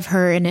out of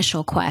her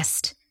initial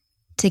quest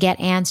to get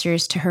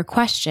answers to her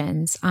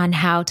questions on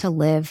how to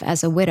live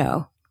as a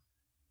widow.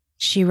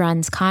 She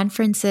runs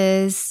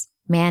conferences,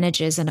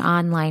 manages an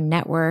online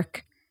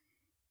network,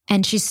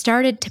 and she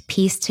started to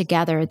piece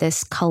together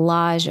this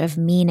collage of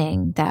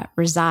meaning that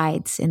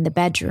resides in the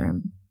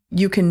bedroom.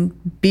 You can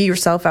be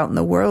yourself out in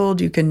the world,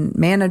 you can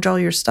manage all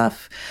your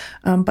stuff,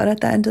 but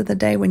at the end of the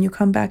day, when you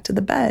come back to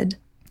the bed,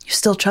 you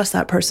still trust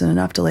that person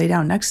enough to lay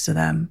down next to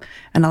them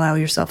and allow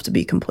yourself to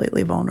be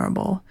completely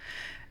vulnerable.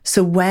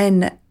 So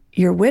when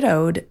you're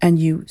widowed and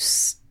you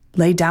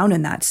lay down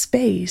in that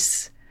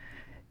space,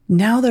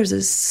 now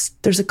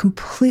there's a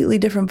completely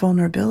different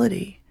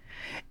vulnerability.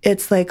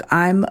 It's like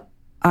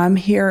I'm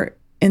here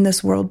in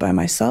this world by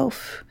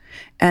myself.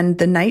 And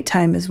the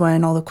nighttime is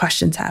when all the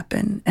questions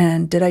happen.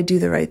 And did I do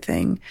the right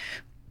thing?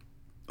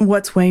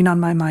 What's weighing on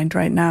my mind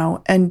right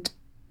now? And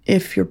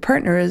if your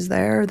partner is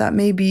there, that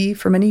may be,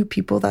 for many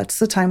people, that's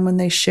the time when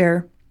they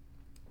share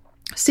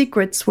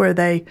secrets, where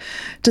they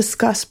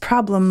discuss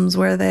problems,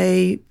 where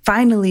they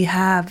finally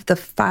have the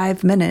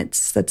 5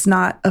 minutes that's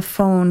not a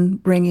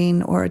phone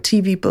ringing or a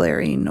TV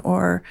blaring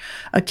or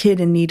a kid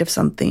in need of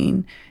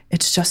something.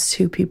 It's just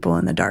two people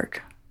in the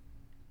dark.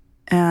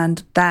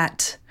 And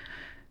that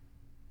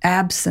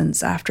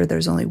absence after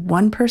there's only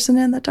one person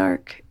in the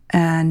dark,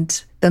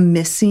 and the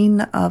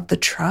missing of the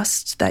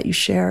trust that you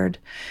shared,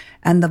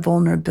 and the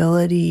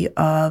vulnerability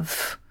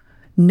of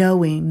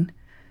knowing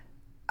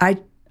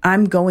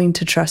I'm going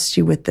to trust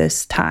you with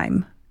this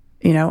time.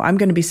 You know, I'm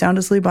going to be sound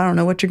asleep. I don't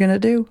know what you're going to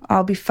do.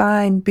 I'll be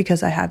fine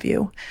because I have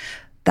you.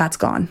 That's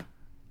gone.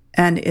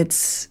 And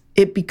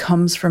it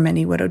becomes, for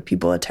many widowed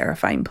people, a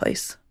terrifying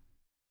place.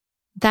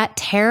 That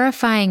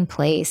terrifying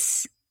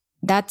place,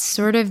 that's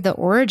sort of the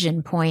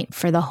origin point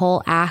for the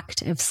whole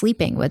act of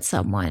sleeping with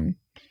someone.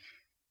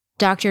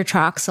 Dr.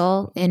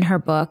 Troxel, in her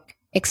book,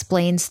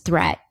 explains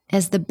threat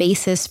as the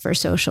basis for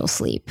social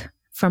sleep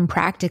from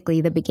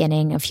practically the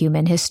beginning of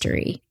human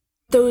history.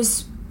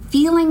 Those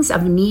feelings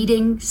of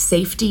needing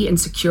safety and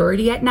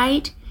security at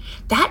night,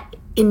 that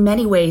in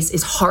many ways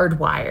is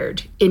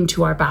hardwired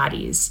into our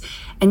bodies.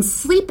 And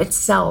sleep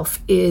itself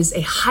is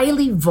a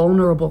highly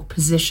vulnerable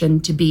position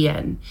to be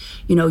in.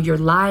 You know, you're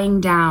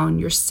lying down,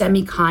 you're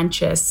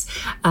semi-conscious,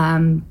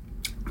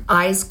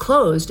 eyes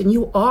closed, and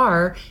you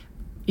are,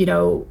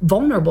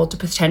 vulnerable to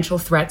potential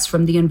threats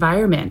from the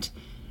environment.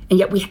 And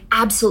yet we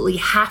absolutely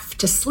have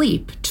to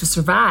sleep to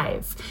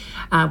survive.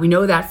 We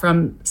know that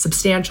from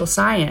substantial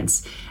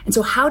science. And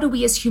so how do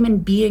we as human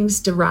beings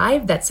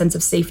derive that sense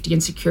of safety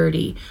and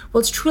security?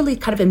 Well, it's truly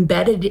kind of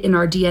embedded in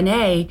our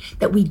DNA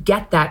that we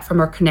get that from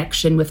our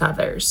connection with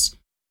others.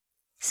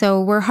 So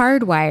we're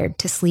hardwired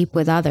to sleep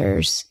with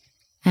others.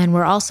 And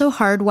we're also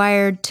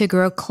hardwired to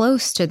grow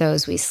close to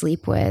those we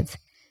sleep with.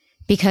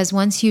 Because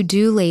once you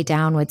do lay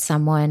down with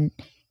someone,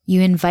 you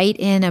invite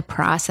in a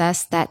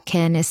process that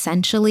can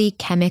essentially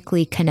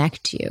chemically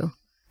connect you.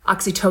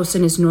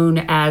 Oxytocin is known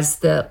as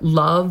the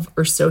love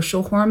or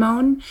social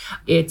hormone.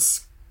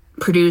 It's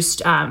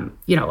produced,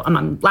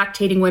 among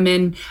lactating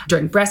women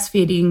during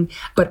breastfeeding,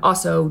 but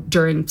also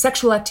during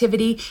sexual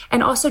activity,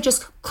 and also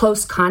just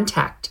close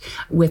contact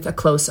with a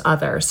close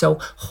other. So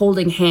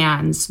holding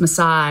hands,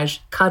 massage,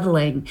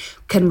 cuddling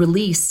can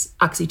release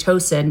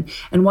oxytocin.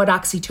 And what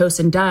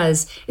oxytocin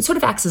does, it sort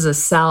of acts as a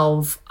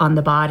salve on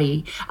the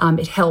body.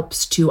 It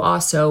helps to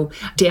also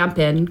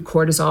dampen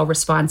cortisol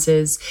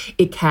responses.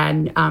 It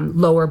can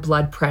lower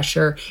blood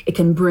pressure. It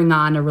can bring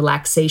on a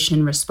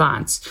relaxation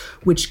response,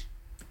 which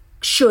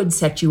should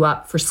set you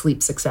up for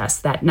sleep success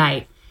that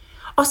night.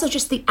 Also,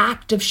 just the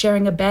act of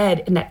sharing a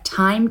bed and that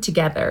time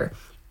together,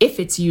 if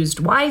it's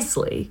used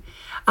wisely,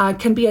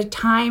 can be a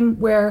time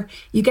where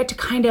you get to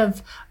kind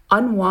of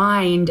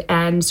unwind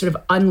and sort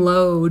of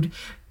unload,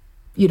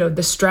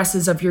 the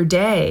stresses of your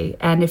day.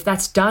 And if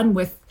that's done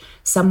with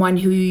someone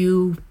who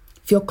you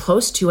feel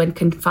close to and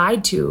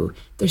confide to,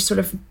 there's sort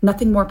of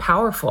nothing more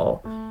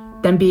powerful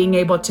than being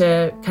able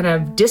to kind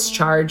of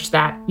discharge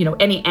that,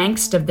 any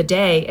angst of the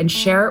day and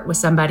share it with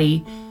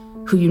somebody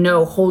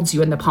who holds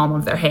you in the palm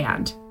of their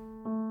hand.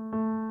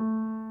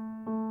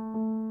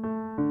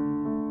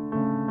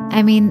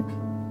 I mean,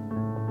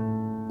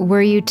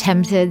 were you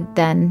tempted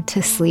then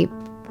to sleep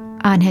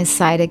on his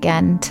side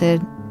again, to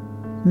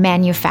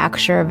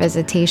manufacture a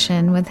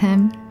visitation with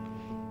him?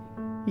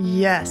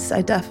 Yes,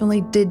 I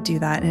definitely did do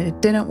that, and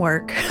it didn't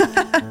work.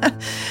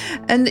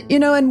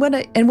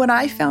 And what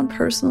I found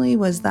personally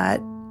was that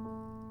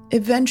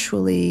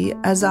eventually,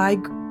 as I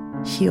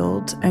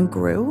healed and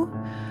grew,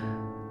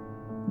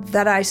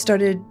 that I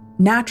started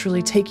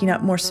naturally taking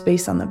up more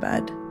space on the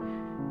bed.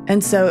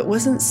 And so it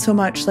wasn't so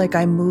much like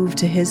I moved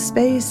to his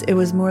space, it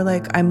was more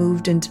like I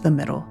moved into the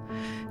middle,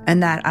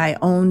 and that I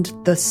owned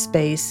the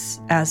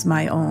space as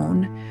my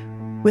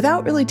own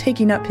without really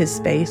taking up his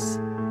space.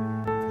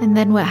 And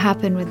then what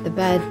happened with the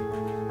bed?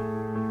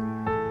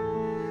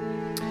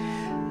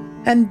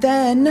 And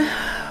then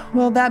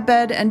well, that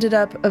bed ended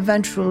up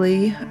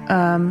eventually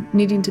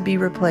needing to be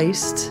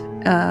replaced.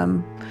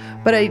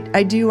 But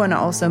I do want to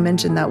also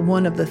mention that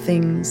one of the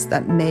things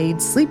that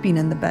made sleeping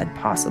in the bed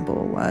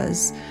possible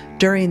was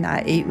during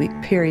that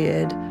 8-week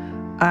period,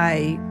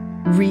 I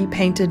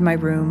repainted my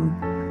room.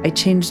 I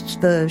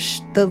changed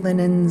the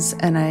linens,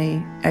 and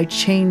I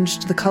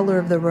changed the color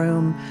of the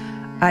room.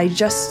 I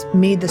just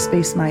made the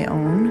space my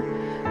own,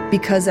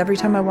 because every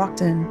time I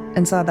walked in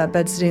and saw that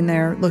bed sitting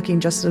there looking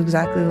just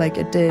exactly like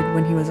it did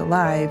when he was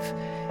alive,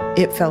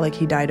 it felt like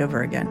he died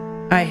over again.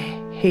 I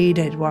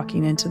hated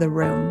walking into the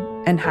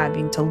room and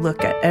having to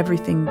look at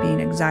everything being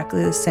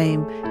exactly the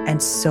same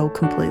and so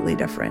completely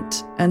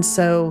different. And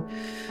so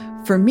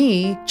for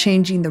me,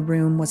 changing the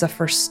room was a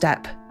first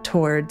step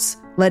towards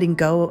letting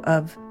go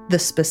of the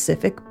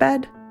specific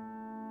bed.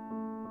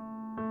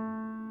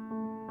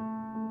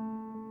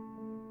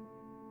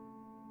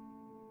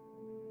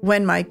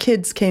 When my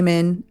kids came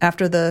in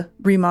after the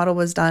remodel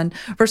was done,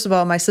 first of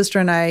all, my sister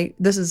and I,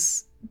 this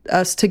is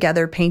us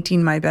together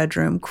painting my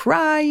bedroom,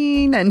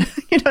 crying, and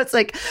it's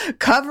like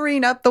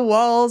covering up the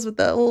walls with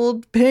the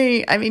old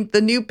paint. I mean,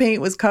 the new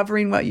paint was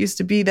covering what used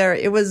to be there.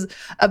 It was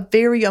a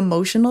very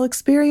emotional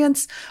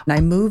experience. And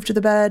I moved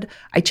the bed.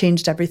 I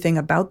changed everything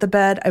about the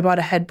bed. I bought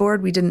a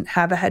headboard. We didn't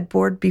have a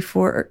headboard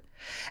before.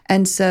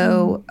 And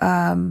so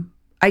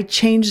I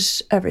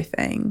changed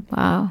everything.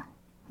 Wow.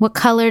 What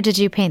color did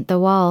you paint the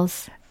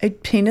walls? I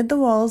painted the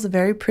walls a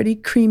very pretty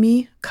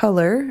creamy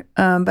color,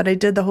 but I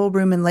did the whole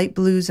room in light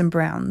blues and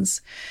browns.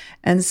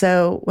 And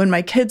so when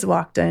my kids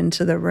walked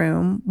into the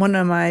room, one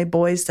of my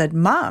boys said,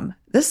 "Mom,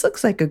 this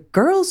looks like a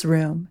girl's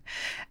room."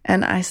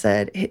 And I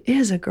said, "It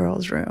is a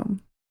girl's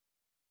room."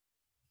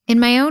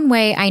 In my own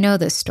way, I know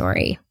this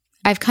story.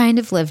 I've kind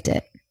of lived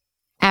it.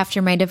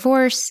 After my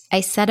divorce, I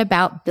set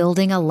about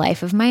building a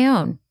life of my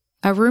own,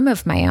 a room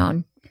of my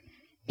own.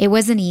 It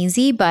wasn't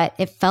easy, but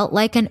it felt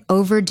like an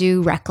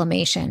overdue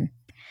reclamation.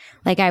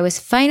 Like I was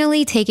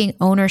finally taking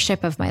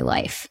ownership of my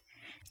life,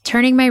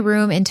 turning my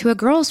room into a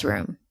girl's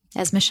room,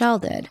 as Michelle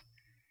did.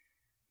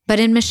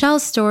 But in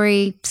Michelle's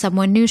story,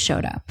 someone new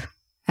showed up,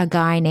 a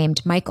guy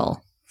named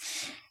Michael.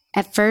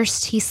 At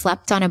first, he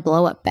slept on a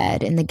blow-up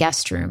bed in the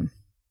guest room.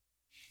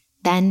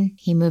 Then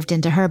he moved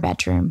into her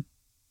bedroom.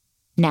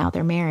 Now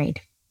they're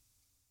married.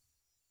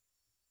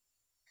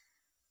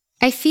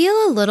 I feel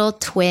a little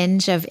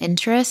twinge of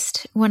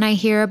interest when I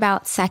hear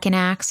about second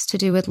acts to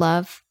do with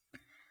love.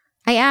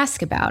 I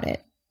ask about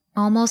it,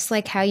 almost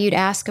like how you'd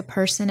ask a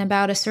person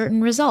about a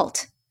certain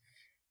result.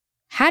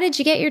 How did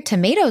you get your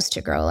tomatoes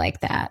to grow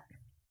like that?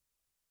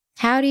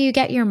 How do you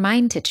get your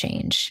mind to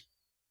change?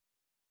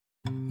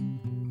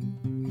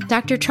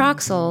 Dr.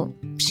 Troxel,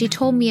 she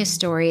told me a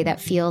story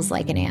that feels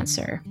like an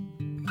answer.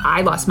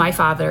 I lost my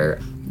father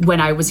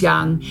when I was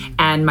young,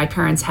 and my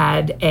parents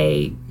had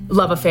a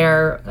love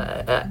affair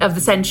of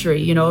the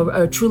century,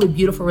 a truly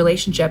beautiful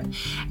relationship.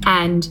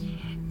 And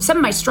some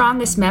of my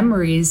strongest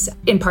memories,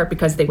 in part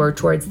because they were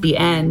towards the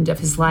end of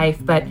his life,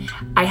 but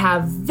I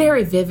have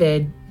very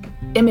vivid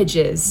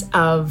images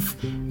of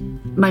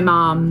my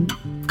mom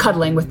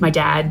cuddling with my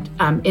dad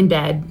in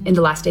bed in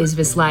the last days of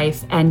his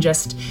life, and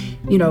just,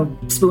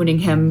 spooning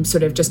him,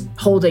 sort of just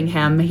holding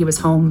him. He was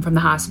home from the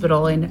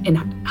hospital in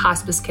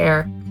hospice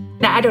care.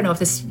 Now, I don't know if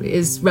this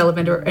is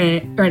relevant or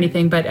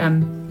anything, but,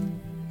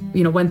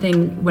 one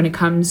thing when it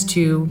comes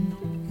to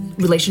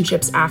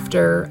relationships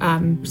after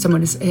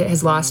someone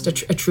has lost a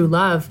true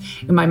love,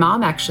 and my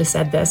mom actually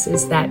said this,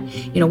 is that,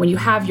 when you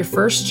have your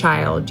first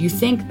child, you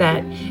think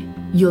that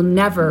you'll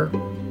never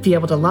be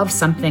able to love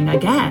something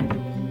again,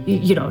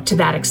 to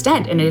that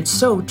extent. And it's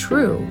so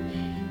true.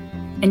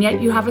 And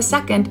yet you have a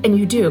second and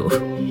you do.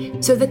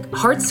 So the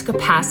heart's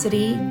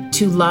capacity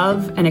to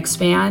love and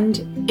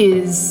expand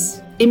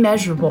is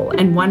immeasurable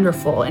and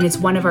wonderful. And it's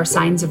one of our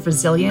signs of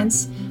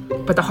resilience.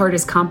 But the heart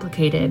is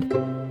complicated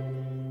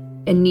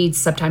and needs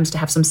sometimes to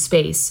have some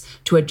space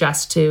to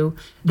adjust to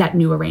that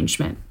new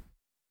arrangement.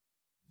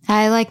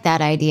 I like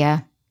that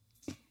idea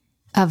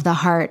of the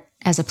heart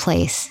as a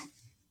place.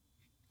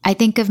 I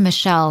think of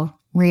Michelle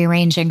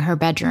rearranging her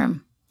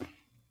bedroom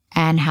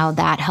and how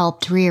that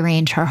helped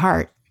rearrange her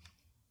heart.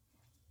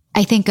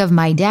 I think of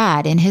my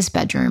dad in his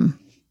bedroom,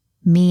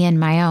 me in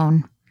my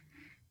own,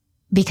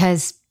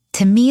 because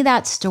to me,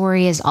 that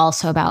story is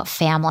also about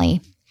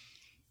family,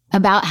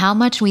 about how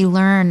much we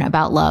learn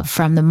about love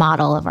from the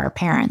model of our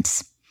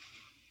parents.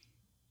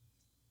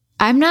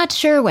 I'm not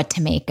sure what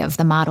to make of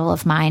the model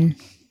of mine.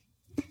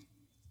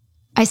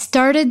 I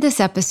started this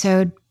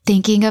episode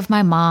thinking of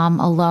my mom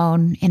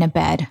alone in a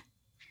bed.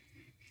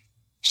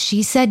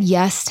 She said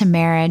yes to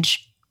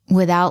marriage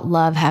without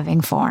love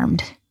having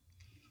formed.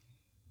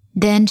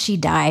 Then she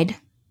died,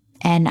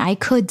 and I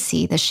could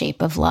see the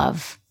shape of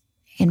love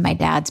in my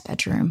dad's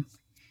bedroom.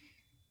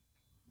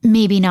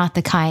 Maybe not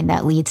the kind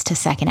that leads to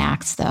second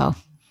acts, though.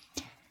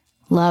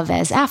 Love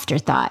as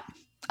afterthought,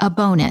 a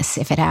bonus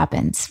if it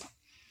happens.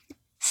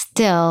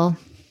 Still,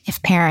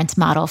 if parents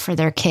model for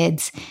their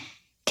kids,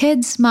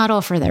 kids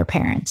model for their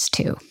parents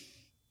too.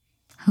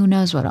 Who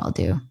knows what I'll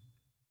do?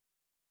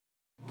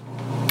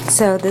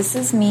 So this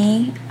is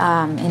me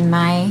in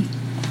my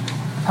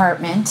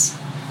apartment,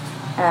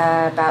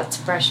 about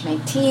to brush my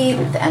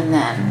teeth and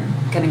then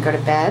gonna go to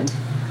bed.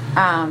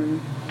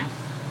 And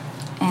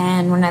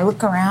when I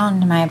look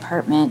around my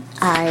apartment,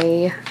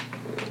 I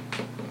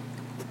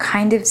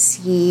kind of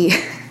see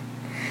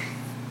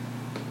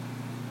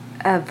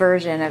a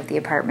version of the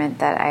apartment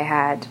that I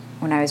had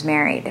when I was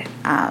married.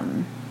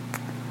 A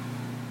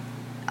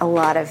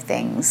lot of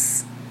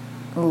things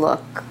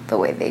look the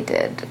way they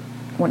did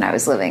when I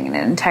was living in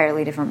an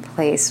entirely different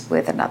place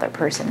with another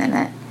person in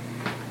it,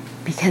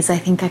 because I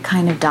think I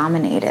kind of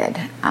dominated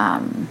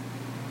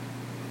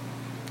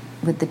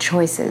with the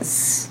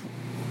choices.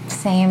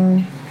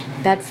 Same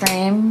bed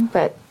frame,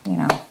 but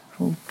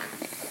who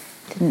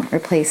didn't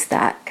replace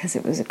that because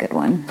it was a good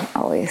one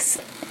always.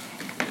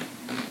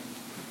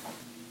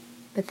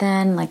 But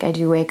then I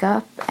do wake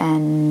up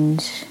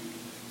and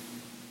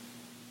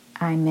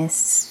I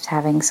miss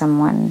having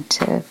someone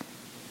to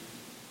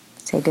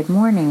say good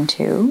morning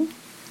to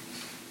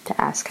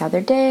ask how what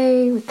their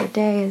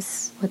day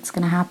is, what's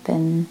going to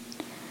happen.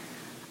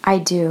 I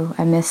do.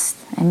 I miss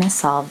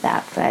all of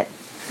that, but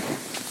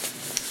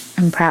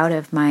I'm proud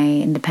of my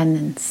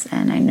independence,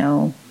 and I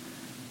know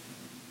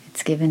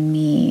it's given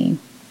me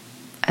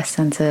a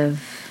sense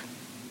of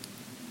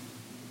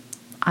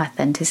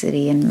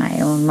authenticity in my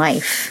own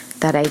life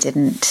that I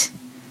didn't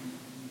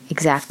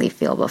exactly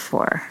feel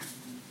before.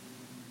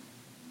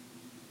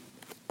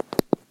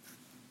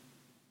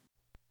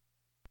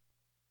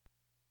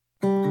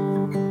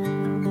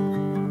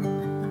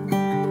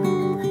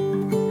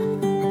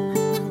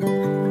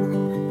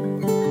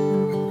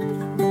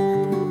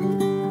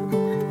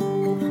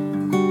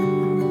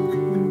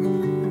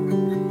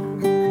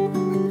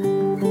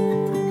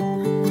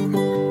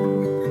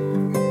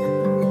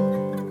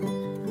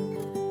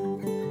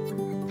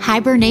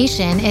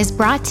 Hibernation is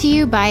brought to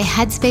you by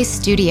Headspace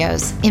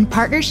Studios in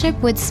partnership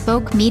with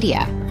Spoke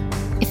Media.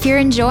 If you're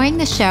enjoying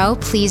the show,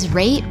 please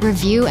rate,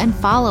 review, and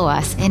follow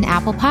us in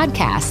Apple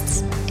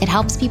Podcasts. It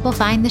helps people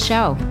find the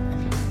show.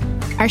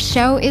 Our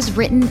show is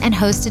written and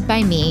hosted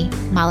by me,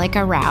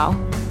 Malika Rao.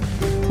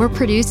 We're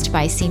produced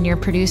by senior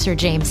producer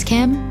James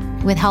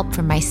Kim, with help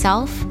from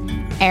myself,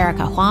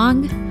 Erica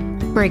Huang,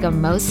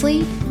 Brigham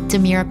Mosley,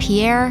 Demira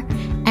Pierre,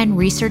 and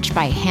research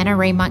by Hannah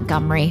Ray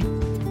Montgomery.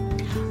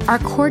 Our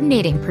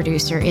coordinating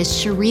producer is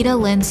Sharita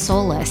Lynn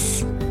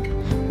Solis,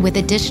 with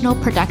additional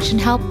production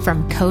help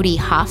from Cody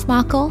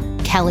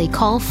Hoffmackel, Kelly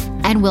Kolf,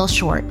 and Will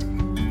Short.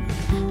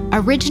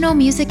 Original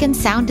music and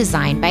sound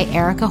design by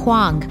Erica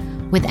Huang,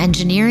 with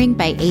engineering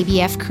by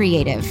ABF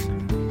Creative.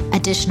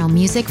 Additional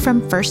music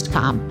from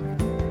FirstCom.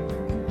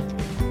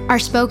 Our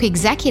Spoke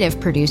executive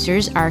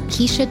producers are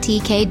Keisha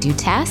T.K.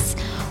 Dutes,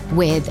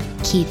 with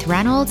Keith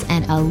Reynolds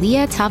and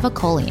Aaliyah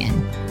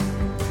Tavakolian.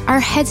 Our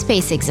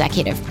Headspace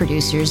executive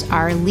producers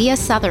are Leah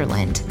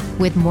Sutherland,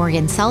 with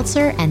Morgan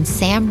Seltzer and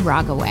Sam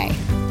Rogaway.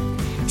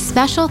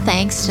 Special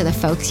thanks to the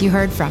folks you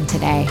heard from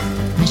today,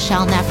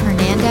 Michelle Neff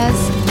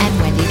Hernandez and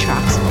Wendy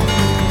Troxel.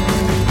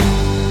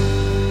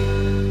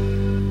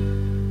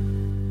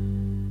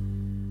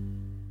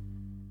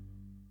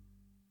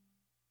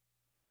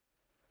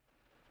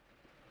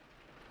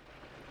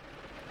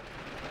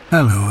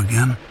 Hello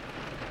again.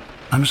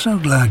 I'm so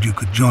glad you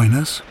could join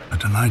us for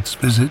tonight's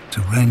visit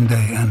to Rain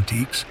Day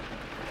Antiques.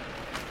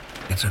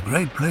 It's a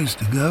great place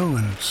to go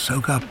and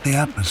soak up the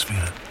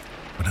atmosphere,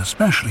 but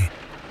especially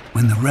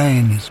when the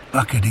rain is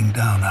bucketing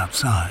down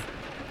outside.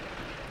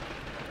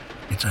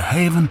 It's a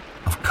haven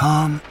of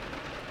calm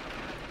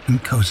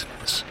and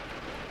coziness.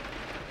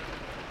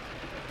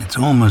 It's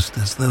almost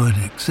as though it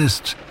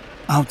exists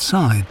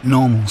outside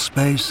normal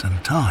space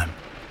and time.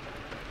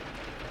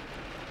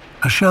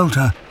 A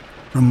shelter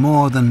from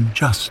more than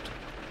just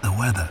the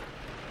weather.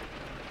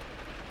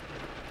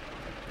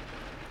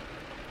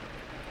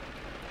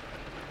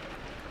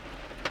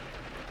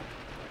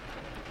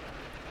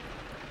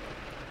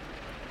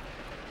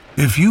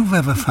 If you've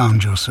ever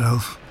found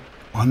yourself,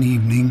 one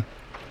evening,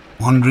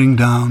 wandering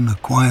down a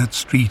quiet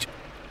street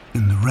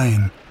in the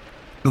rain,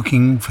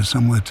 looking for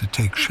somewhere to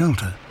take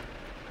shelter,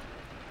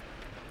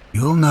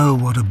 you'll know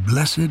what a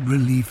blessed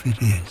relief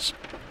it is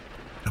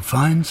to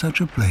find such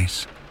a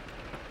place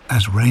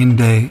as Rain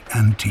Day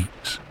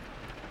Antiques.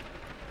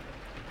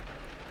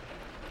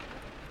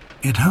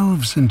 It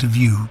hoves into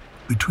view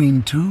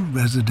between two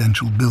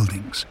residential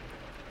buildings.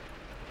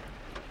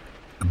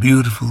 A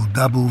beautiful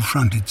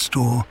double-fronted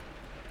store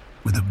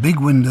with a big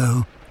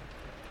window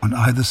on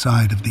either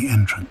side of the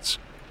entrance.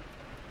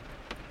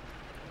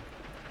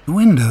 The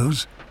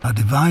windows are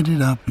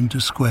divided up into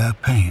square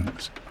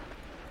panes,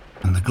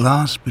 and the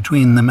glass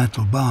between the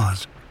metal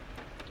bars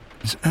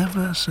is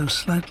ever so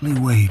slightly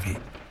wavy,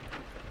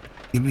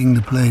 giving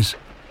the place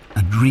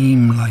a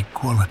dream-like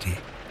quality.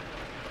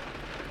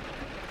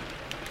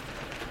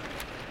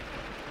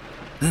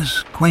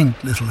 This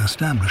quaint little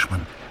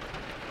establishment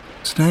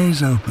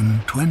stays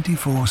open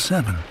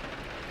 24/7,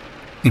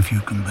 if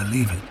you can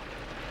believe it,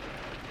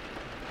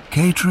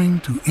 catering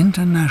to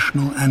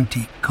international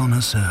antique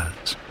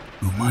connoisseurs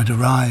who might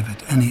arrive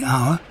at any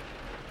hour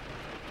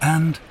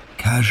and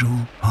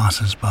casual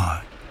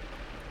passers-by.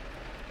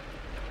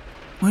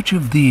 Which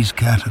of these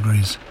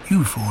categories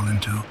you fall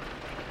into,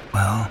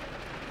 well,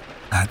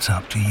 that's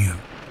up to you.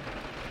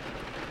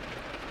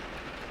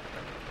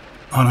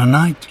 On a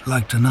night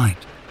like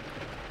tonight,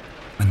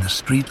 when the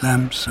street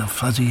lamps are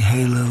fuzzy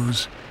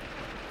halos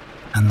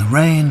and the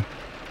rain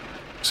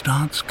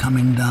starts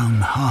coming down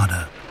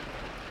harder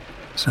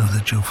so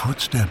that your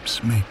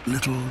footsteps make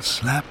little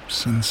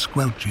slaps and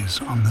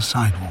squelches on the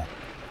sidewalk,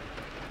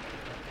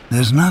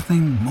 there's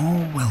nothing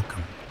more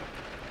welcome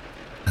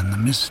than the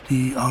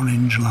misty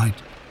orange light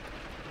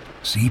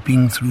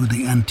seeping through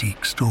the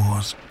antique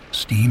store's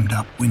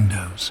steamed-up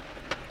windows,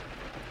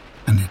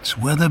 and its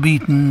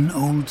weather-beaten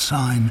old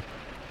sign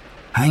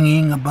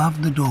hanging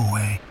above the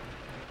doorway,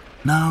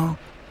 now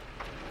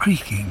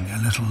creaking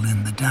a little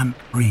in the damp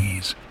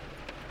breeze,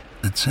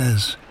 that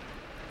says,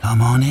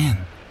 "Come on in,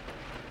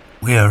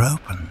 we're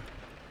open."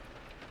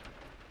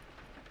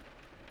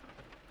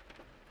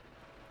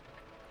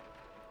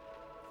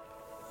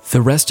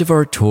 The rest of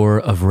our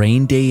tour of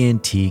Rain Day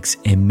Antiques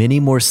and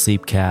many more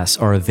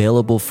Sleepcasts are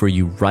available for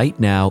you right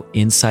now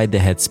inside the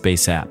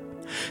Headspace app.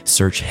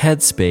 Search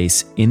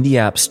Headspace in the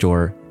App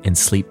Store and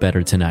sleep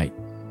better tonight.